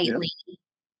lately. Yeah.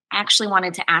 I actually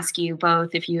wanted to ask you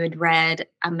both if you had read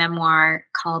a memoir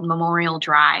called Memorial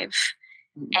Drive.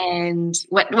 And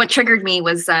what triggered me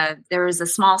was there was a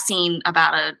small scene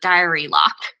about a diary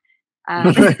lock.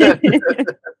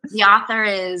 The author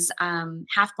is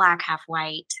half Black, half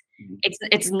white.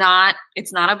 It's not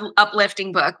an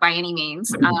uplifting book by any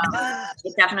means.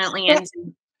 It definitely ends.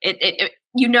 It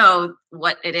you know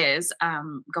what it is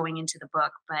going into the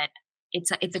book, but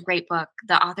it's a great book.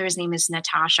 The author's name is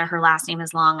Natasha. Her last name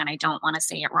is long, and I don't want to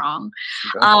say it wrong.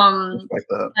 But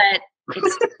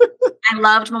I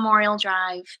loved Memorial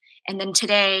Drive, and then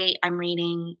today I'm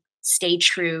reading Stay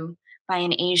True by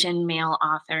an Asian male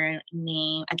author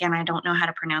named, again, I don't know how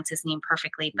to pronounce his name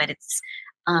perfectly, but it's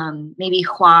maybe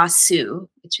Hua Su,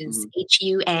 which is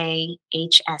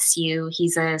Huahsu.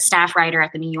 He's a staff writer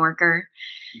at the New Yorker.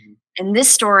 And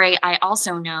this story, I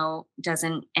also know,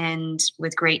 doesn't end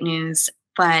with great news,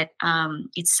 but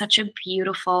it's such a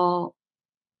beautiful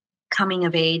coming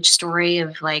of age story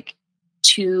of like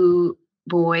two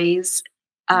boys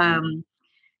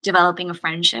developing a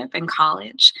friendship in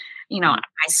college.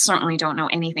 I certainly don't know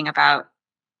anything about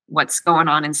what's going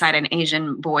on inside an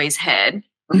Asian boy's head.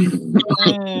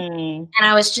 And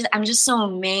I'm just so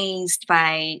amazed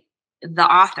by the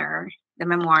author, the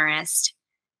memoirist.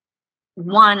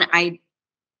 One, I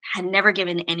had never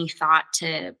given any thought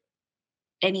to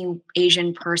any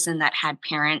Asian person that had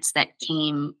parents that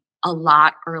came a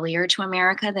lot earlier to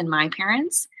America than my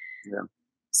parents. Yeah.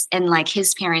 And like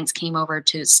his parents came over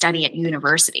to study at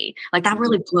university. Like that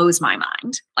really blows my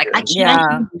mind. Like I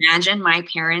can't imagine my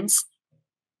parents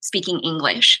speaking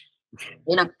English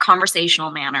in a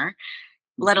conversational manner,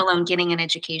 let alone getting an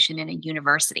education in a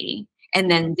university.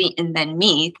 And then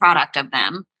me, product of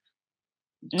them,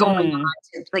 going on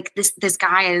to, like this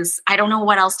guy is, I don't know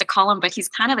what else to call him, but he's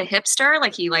kind of a hipster.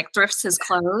 Like he like thrifts his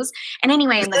clothes. And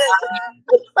anyway, and the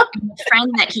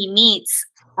friend that he meets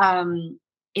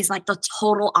is like the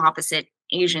total opposite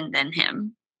Asian than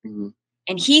him. And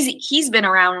he's been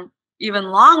around even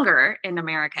longer in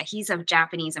America. He's of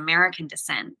Japanese American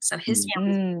descent. So his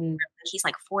family, he's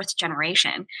like fourth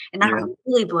generation. And that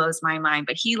really blows my mind.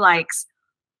 But he likes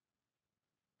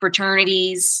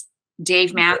fraternities,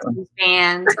 Dave Matthews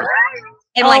Band.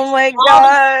 And like, oh my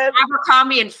God.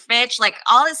 Abercrombie and Fitch, like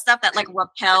all this stuff that like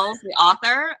repels the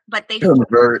author, but they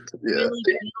really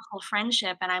beautiful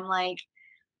friendship. And I'm like,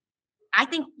 I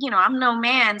think, I'm no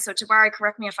man, so Tabari,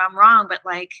 correct me if I'm wrong, but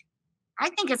like, I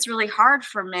think it's really hard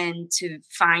for men to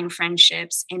find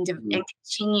friendships and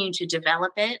continue to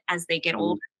develop it as they get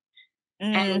older.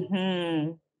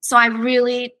 And so I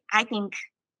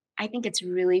think it's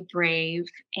really brave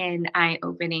and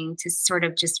eye-opening to sort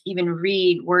of just even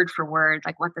read word for word,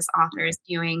 like what this author is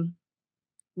doing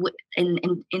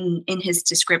in his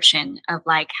description of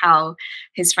like how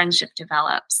his friendship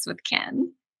develops with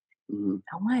Ken.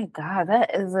 Oh my God,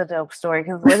 that is a dope story.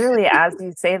 Because literally, as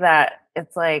you say that,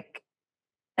 it's like,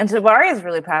 and Tabari is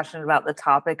really passionate about the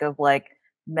topic of like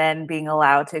men being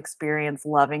allowed to experience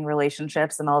loving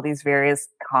relationships in all these various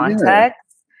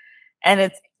contexts. And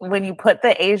it's when you put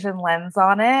the Asian lens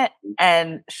on it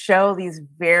and show these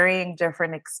varying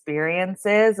different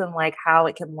experiences and like how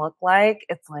it can look like,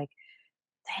 it's like,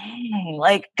 dang,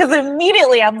 like, because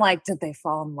immediately I'm like, did they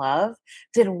fall in love?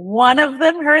 Did one of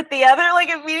them hurt the other? Like,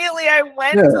 immediately I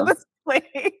went to this place.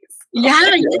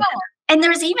 Yeah. And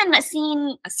there's even a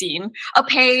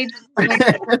page.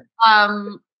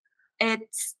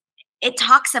 It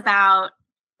talks about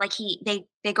like they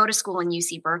go to school in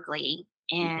UC Berkeley,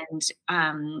 and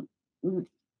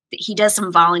he does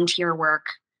some volunteer work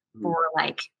for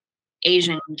like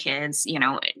Asian kids,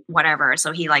 whatever.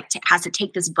 So he like has to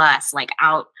take this bus like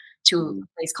out to a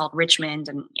place called Richmond.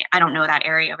 And I don't know that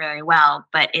area very well,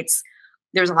 but it's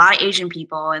there's a lot of Asian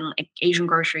people and like Asian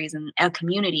groceries and a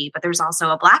community, but there's also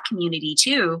a Black community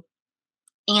too.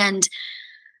 And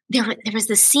there was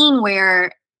this scene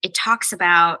where it talks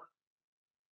about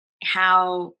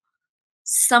how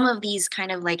some of these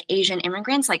kind of like Asian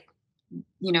immigrants, like,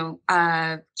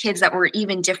 kids that were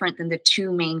even different than the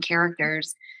two main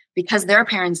characters, because their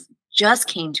parents just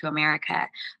came to America,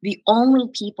 the only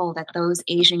people that those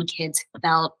Asian kids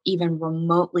felt even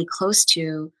remotely close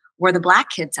to were the Black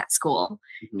kids at school.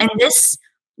 Mm-hmm. And this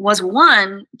was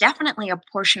definitely a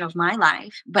portion of my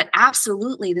life, but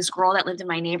absolutely this girl that lived in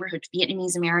my neighborhood,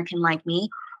 Vietnamese American like me,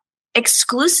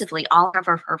 exclusively all of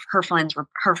her friends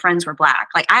were Black.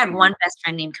 Like I had one best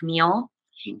friend named Camille,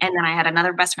 and then I had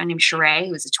another best friend named Sheree,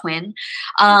 who was a twin.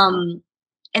 And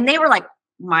they were like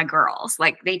my girls.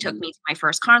 Like they took me to my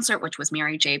first concert, which was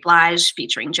Mary J. Blige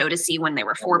featuring Jodeci when they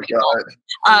were 4 people.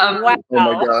 Wow. Oh my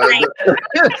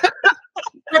God.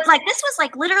 But like this was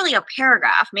like literally a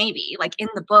paragraph maybe like in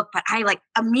the book, but I like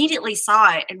immediately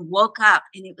saw it and woke up,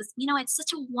 and it was, it's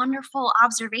such a wonderful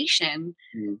observation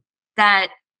that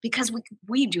because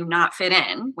we do not fit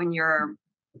in when you're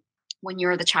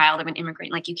the child of an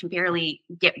immigrant, like you can barely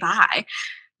get by.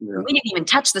 Yeah. We didn't even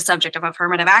touch the subject of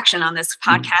affirmative action on this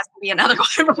podcast. Would be another one.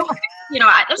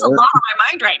 There's a lot on my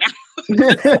mind right now.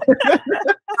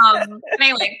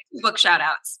 Anyway, book shout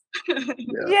outs. Yay!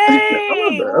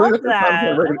 I love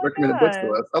that. Recommended books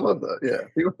to us. I love that. Yeah.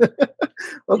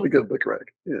 Love a good book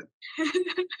rec. Yeah.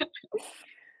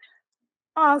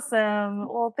 Awesome.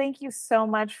 Well, thank you so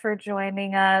much for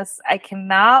joining us. I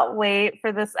cannot wait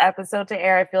for this episode to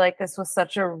air. I feel like this was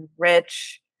such a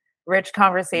rich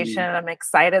conversation. I'm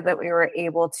excited that we were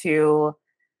able to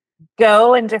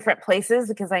go in different places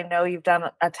because I know you've done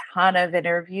a ton of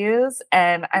interviews,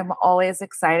 and I'm always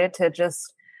excited to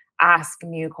just ask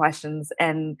new questions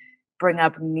and bring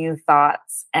up new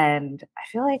thoughts. And I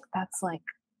feel like that's like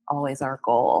always our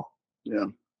goal. Yeah.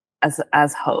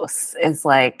 As hosts is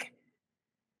like,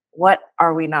 what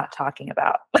are we not talking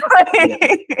about?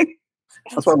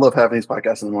 That's why I love having these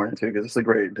podcasts in the morning too, because it's a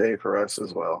great day for us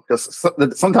as well. Because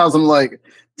sometimes I'm like,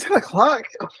 10 o'clock?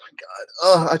 Oh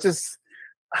my God.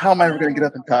 How am I ever going to get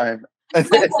up in time?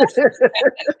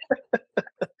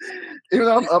 Even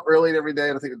though I'm up early every day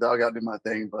and I take the dog out and do my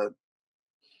thing, but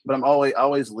I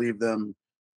always leave them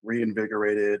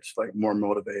reinvigorated, like more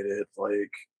motivated,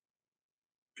 like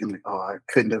feeling like, I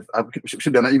should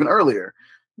have done that even earlier.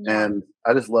 Yeah. And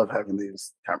I just love having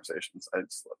these conversations. I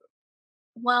just love it.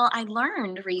 Well, I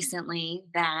learned recently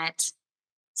that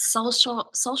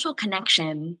social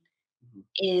connection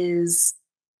is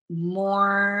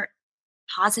more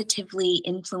positively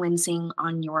influencing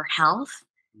on your health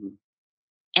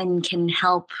and can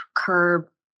help curb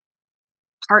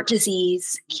heart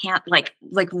disease,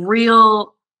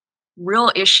 real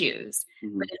issues.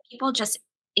 But if people just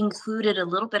included a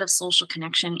little bit of social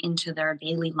connection into their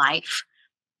daily life,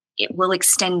 it will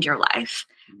extend your life.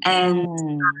 And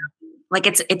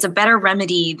it's a better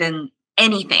remedy than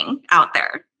anything out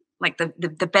there. Like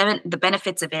the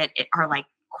benefits of it are like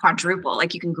quadruple.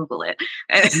 Like you can Google it.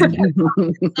 Some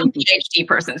PhD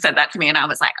person said that to me, and I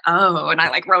was like, oh, and I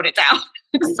like wrote it down.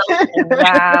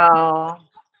 Wow.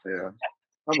 Yeah,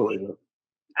 I believe it.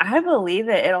 I believe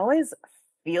it. It always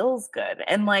feels good.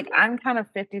 And like I'm kind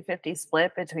of 50-50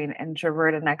 split between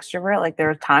introvert and extrovert. Like there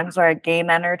are times where I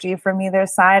gain energy from either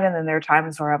side, and then there are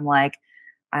times where I'm like,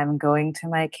 I'm going to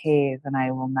my cave and I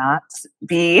will not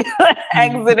be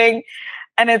exiting.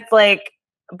 And it's like,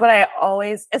 but I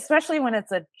always, especially when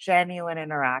it's a genuine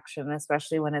interaction,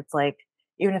 especially when it's like,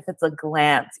 even if it's a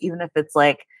glance, even if it's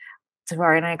like,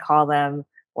 Tabari and I call them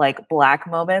like Black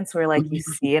moments where like you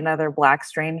see another Black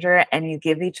stranger and you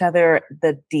give each other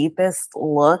the deepest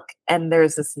look, and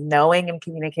there's this knowing and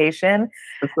communication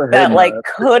that like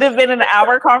could have been an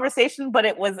hour conversation, but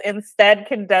it was instead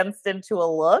condensed into a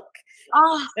look.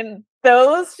 Oh. And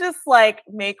those just like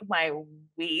make my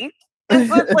week. It's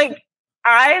like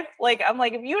I'm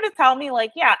like, if you were to tell me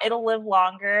like, yeah, it'll live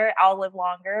longer, I'll live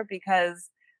longer because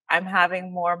I'm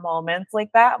having more moments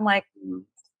like that, I'm like,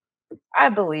 I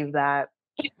believe that.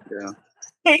 Yeah.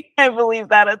 I believe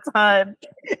that a ton.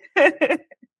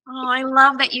 Oh, I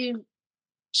love that you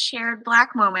shared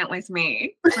Black moment with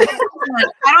me. I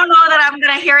don't know that I'm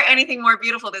gonna hear anything more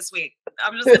beautiful this week.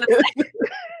 I'm just gonna say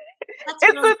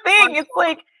it's the thing. It's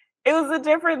like it was the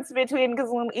difference between, because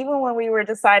even when we were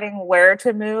deciding where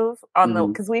to move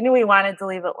on because we knew we wanted to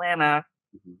leave Atlanta,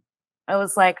 I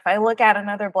was like, if I look at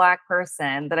another Black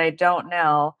person that I don't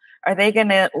know, are they going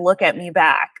to look at me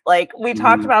back? Like we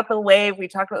talked about the wave, we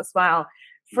talked about the smile.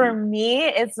 For me,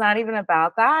 it's not even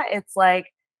about that. It's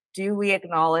like do we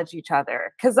acknowledge each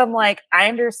other? Because I'm like, I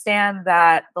understand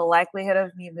that the likelihood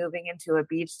of me moving into a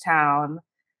beach town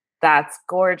that's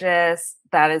gorgeous,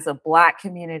 that is a Black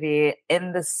community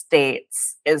in the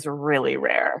States is really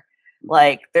rare.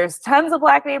 Like, there's tons of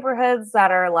Black neighborhoods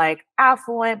that are like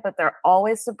affluent, but they're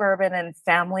always suburban and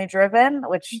family driven,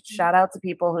 which shout out to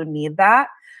people who need that.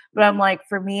 But I'm like,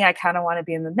 for me, I kind of want to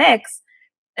be in the mix.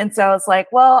 And so it's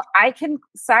like, well, I can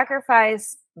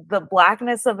sacrifice the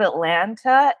Blackness of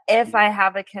Atlanta if I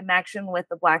have a connection with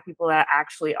the Black people that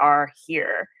actually are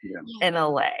here in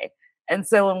LA. And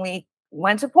so when we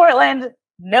went to Portland,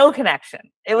 no connection.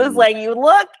 It was like, you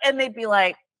look and they'd be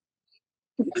like,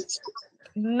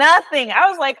 nothing. I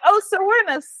was like, oh, so we're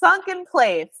in a sunken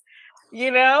place.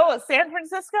 You know, San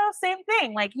Francisco, same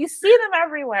thing. Like, you see them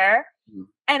everywhere.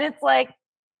 And it's like,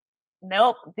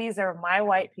 nope, these are my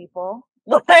white people.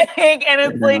 Like, and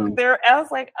it's like, I was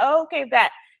like, oh, okay,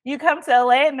 bet. You come to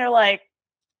LA and they're like,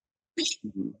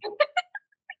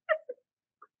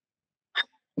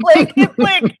 like, it's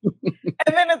like,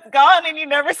 and then it's gone and you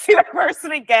never see that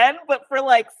person again. But for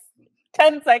like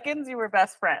 10 seconds, you were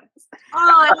best friends.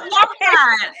 Oh, I love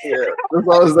that. Yeah, there's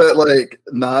always that like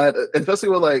nod, especially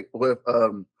with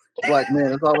Black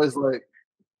men. It's always like,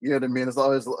 you know what I mean? It's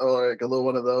always like a little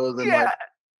one of those, and like,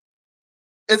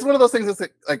 it's one of those things that's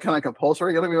like kind of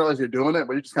compulsory. You don't even realize you're doing it,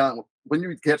 but you just kind of, when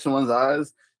you catch someone's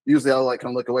eyes, usually I'll like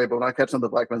kind of look away. But when I catch some of the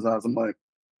Black men's eyes, I'm like,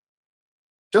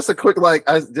 just a quick like,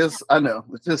 I know,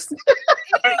 it's just.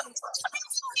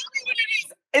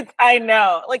 I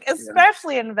know, like,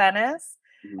 especially in Venice,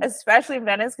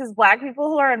 because Black people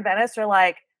who are in Venice are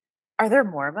like, are there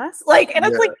more of us? Like, and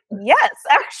it's like, yes,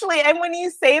 actually. And when you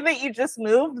say that you just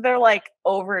moved, they're like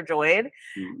overjoyed,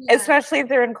 especially if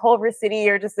they're in Culver City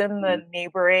or just in the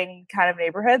neighboring kind of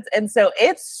neighborhoods. And so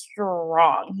it's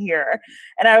strong here.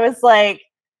 And I was like,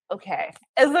 okay,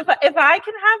 as if I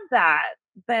can have that,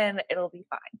 then it'll be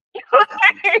fine.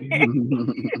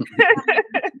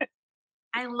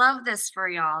 I love this for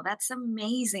y'all. That's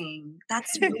amazing.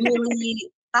 That's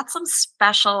some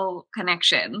special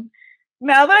connection.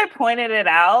 Now that I pointed it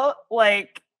out,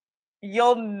 like,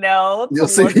 you'll know to you'll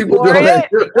see look people for doing it.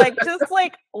 it. Like, just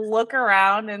like look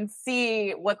around and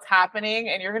see what's happening,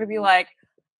 and you're gonna be like,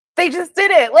 they just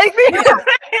did it. Like,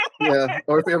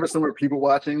 or if you ever somewhere people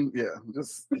watching,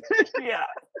 just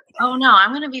Oh no,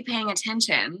 I'm gonna be paying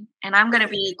attention, and I'm gonna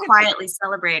be quietly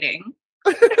celebrating.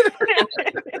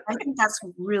 I think that's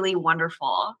really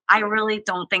wonderful. I really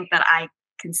don't think that I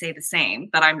can say the same,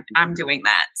 that I'm doing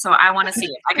that. So I want to see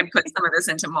if I can put some of this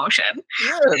into motion.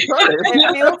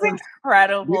 It feels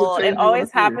incredible. It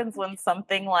always happens when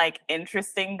something like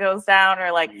interesting goes down,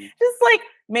 or like just like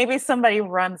maybe somebody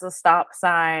runs a stop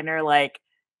sign, or like,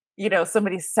 you know,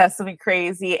 somebody says something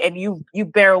crazy and you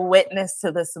bear witness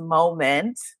to this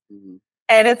moment.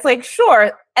 And it's like,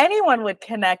 sure, anyone would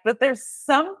connect, but there's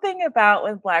something about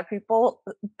when Black people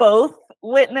both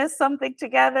witness something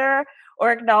together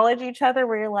or acknowledge each other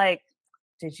where you're like,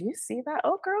 did you see that?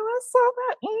 Oh, girl, I saw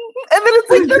that. And then it's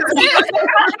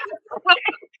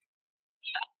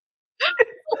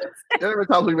like, every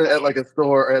time we've been at like a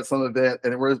store or at some event,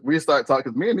 and we start talking,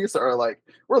 because me and Nisa are like,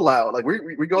 we're loud. Like,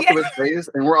 we go through this phase,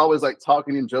 and we're always like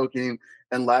talking and joking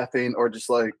and laughing, or just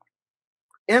like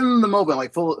in the moment,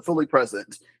 like fully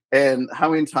present. And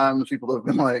how many times people have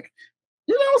been like,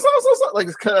 you know, so, like,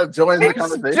 it's kind of joining the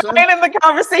conversation. Join in the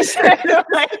conversation. I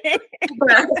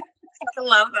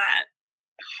love that.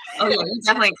 Oh yeah, you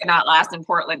definitely cannot last in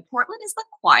Portland. Portland is the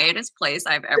quietest place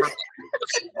I've ever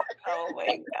been. Oh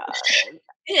my god.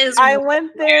 I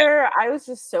went there. I was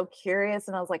just so curious,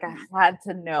 and I was like, I had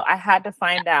to know. I had to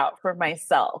find out for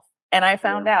myself. And I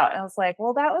found out, and I was like,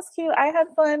 well, that was cute. I had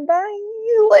fun. Bye.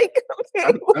 Like,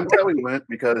 okay. I'm glad we went,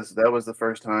 because that was the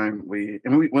first time we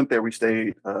went there. We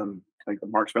stayed like the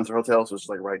Mark Spencer Hotel, so it's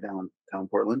like right downtown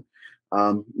Portland,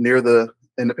 near the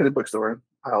independent bookstore.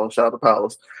 Powell, shout out to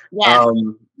Powell's. Yes.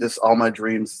 Just all my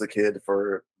dreams as a kid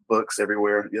for books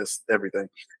everywhere. Yes, everything.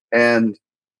 And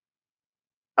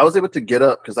I was able to get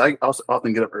up, because I also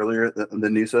often get up earlier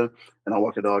than Nisa, and I'll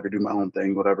walk the dog or do my own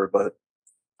thing, whatever. But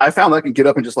I found I can get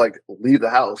up and just like leave the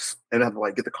house and have to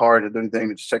like get the car and do anything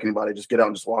and just check anybody, just get out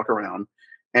and just walk around.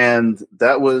 And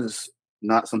that was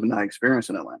not something I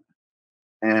experienced in Atlanta.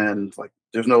 And like,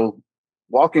 there's no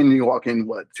walking. You walk in,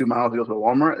 2 miles to go to a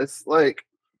Walmart. It's like,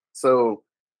 so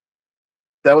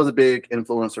that was a big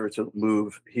influencer to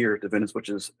move here to Venice, which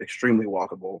is extremely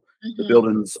walkable. The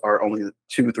buildings are only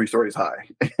 2-3 stories high.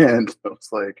 And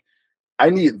it's like, I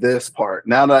need this part.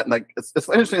 Now that, like, it's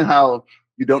interesting how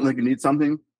you don't think you need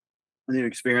something, and you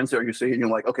experience it or you see it, and you're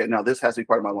like, okay, now this has to be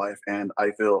part of my life, and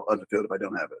I feel unfulfilled if I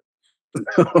don't have it.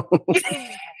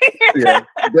 Yeah,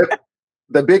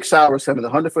 the big shower is coming. The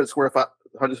 100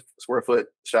 square foot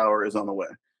shower is on the way.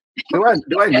 Do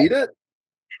I need it?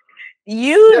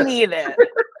 You need it.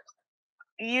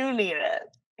 You need it.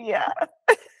 Yeah.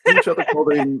 Each other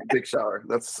holding big shower.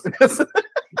 That's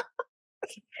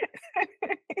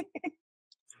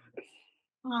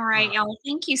All right, y'all.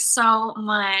 Thank you so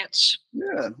much.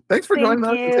 Yeah. Thanks for joining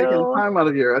us and taking time out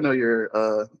of your. I know you're.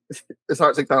 It's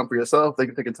hard to take time for yourself. Thank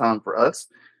you for taking time for us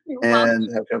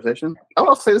and have a conversation. I'll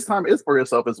also say this time is for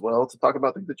yourself as well to talk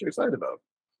about things that you're excited about.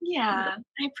 Yeah,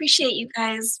 I appreciate you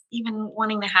guys even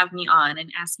wanting to have me on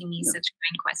and asking me such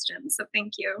kind questions. So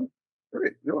thank you.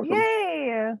 Great. You're welcome.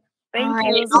 Yay.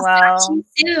 Thank you as well. Talk to you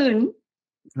soon.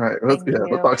 All right. We'll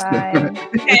talk soon.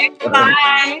 Okay.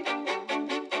 Bye.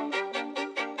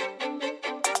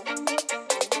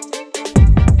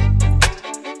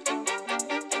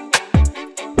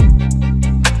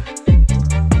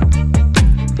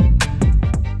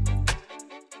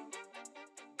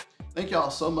 Thank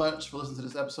y'all so much for listening to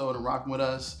this episode and rocking with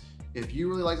us. If you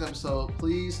really like this episode,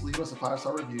 please leave us a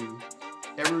 5-star review.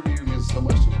 Every review means so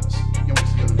much to us.